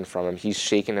taken from him. He's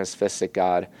shaking his fists at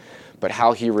God, but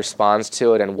how he responds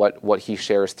to it and what he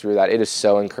shares through that, it is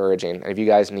so encouraging. And if you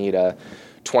guys need a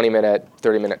 20-minute,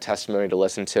 30-minute testimony to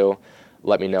listen to,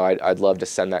 let me know. I'd love to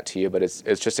send that to you, but it's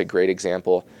just a great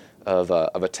example of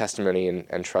a testimony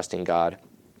and trusting God.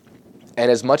 And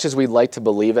as much as we'd like to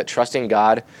believe it, trusting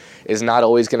God is not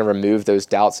always going to remove those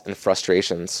doubts and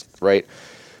frustrations, right?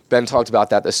 Ben talked about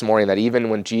that this morning, that even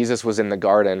when Jesus was in the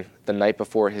garden the night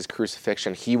before his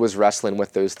crucifixion, he was wrestling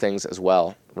with those things as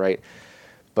well, right?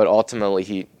 But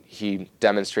ultimately, he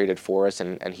demonstrated for us,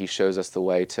 and he shows us the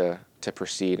way to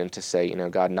proceed and to say,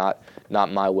 God,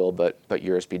 not my will, but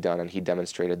yours be done. And he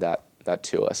demonstrated that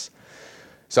to us.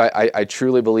 So I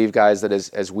truly believe, guys, that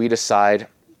as we decide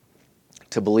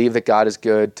to believe that God is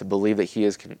good, to believe that he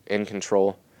is in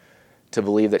control, to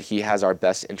believe that he has our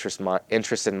best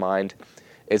interest in mind,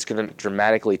 it's going to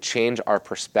dramatically change our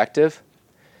perspective,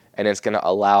 and it's going to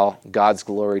allow God's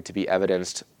glory to be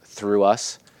evidenced through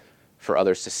us for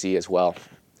others to see as well.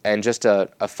 And just a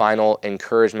final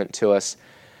encouragement to us,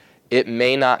 it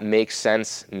may not make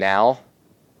sense now,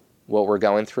 what we're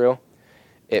going through.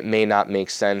 It may not make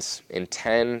sense in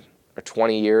 10 or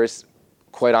 20 years.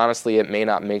 Quite honestly, it may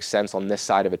not make sense on this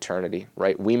side of eternity,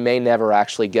 right? We may never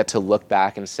actually get to look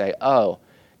back and say, oh,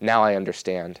 now I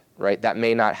understand, right? That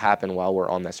may not happen while we're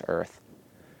on this earth.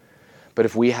 But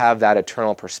if we have that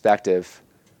eternal perspective,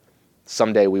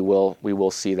 someday we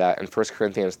will see that. And 1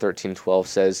 Corinthians 13:12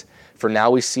 says, "For now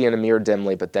we see in a mirror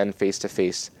dimly, but then face to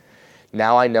face.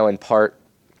 Now I know in part,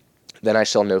 then I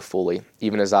shall know fully,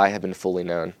 even as I have been fully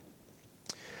known."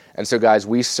 And so, guys,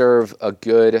 we serve a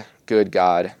good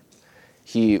God.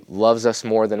 He loves us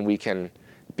more than we can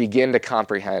begin to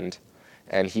comprehend,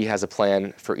 and he has a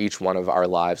plan for each one of our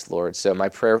lives, Lord. So my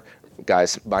prayer,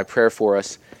 guys, for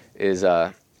us is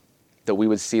that we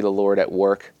would see the Lord at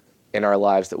work in our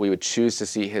lives, that we would choose to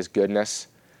see his goodness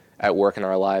at work in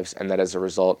our lives, and that as a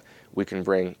result, we can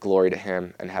bring glory to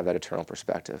him and have that eternal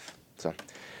perspective. So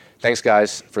thanks,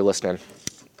 guys, for listening.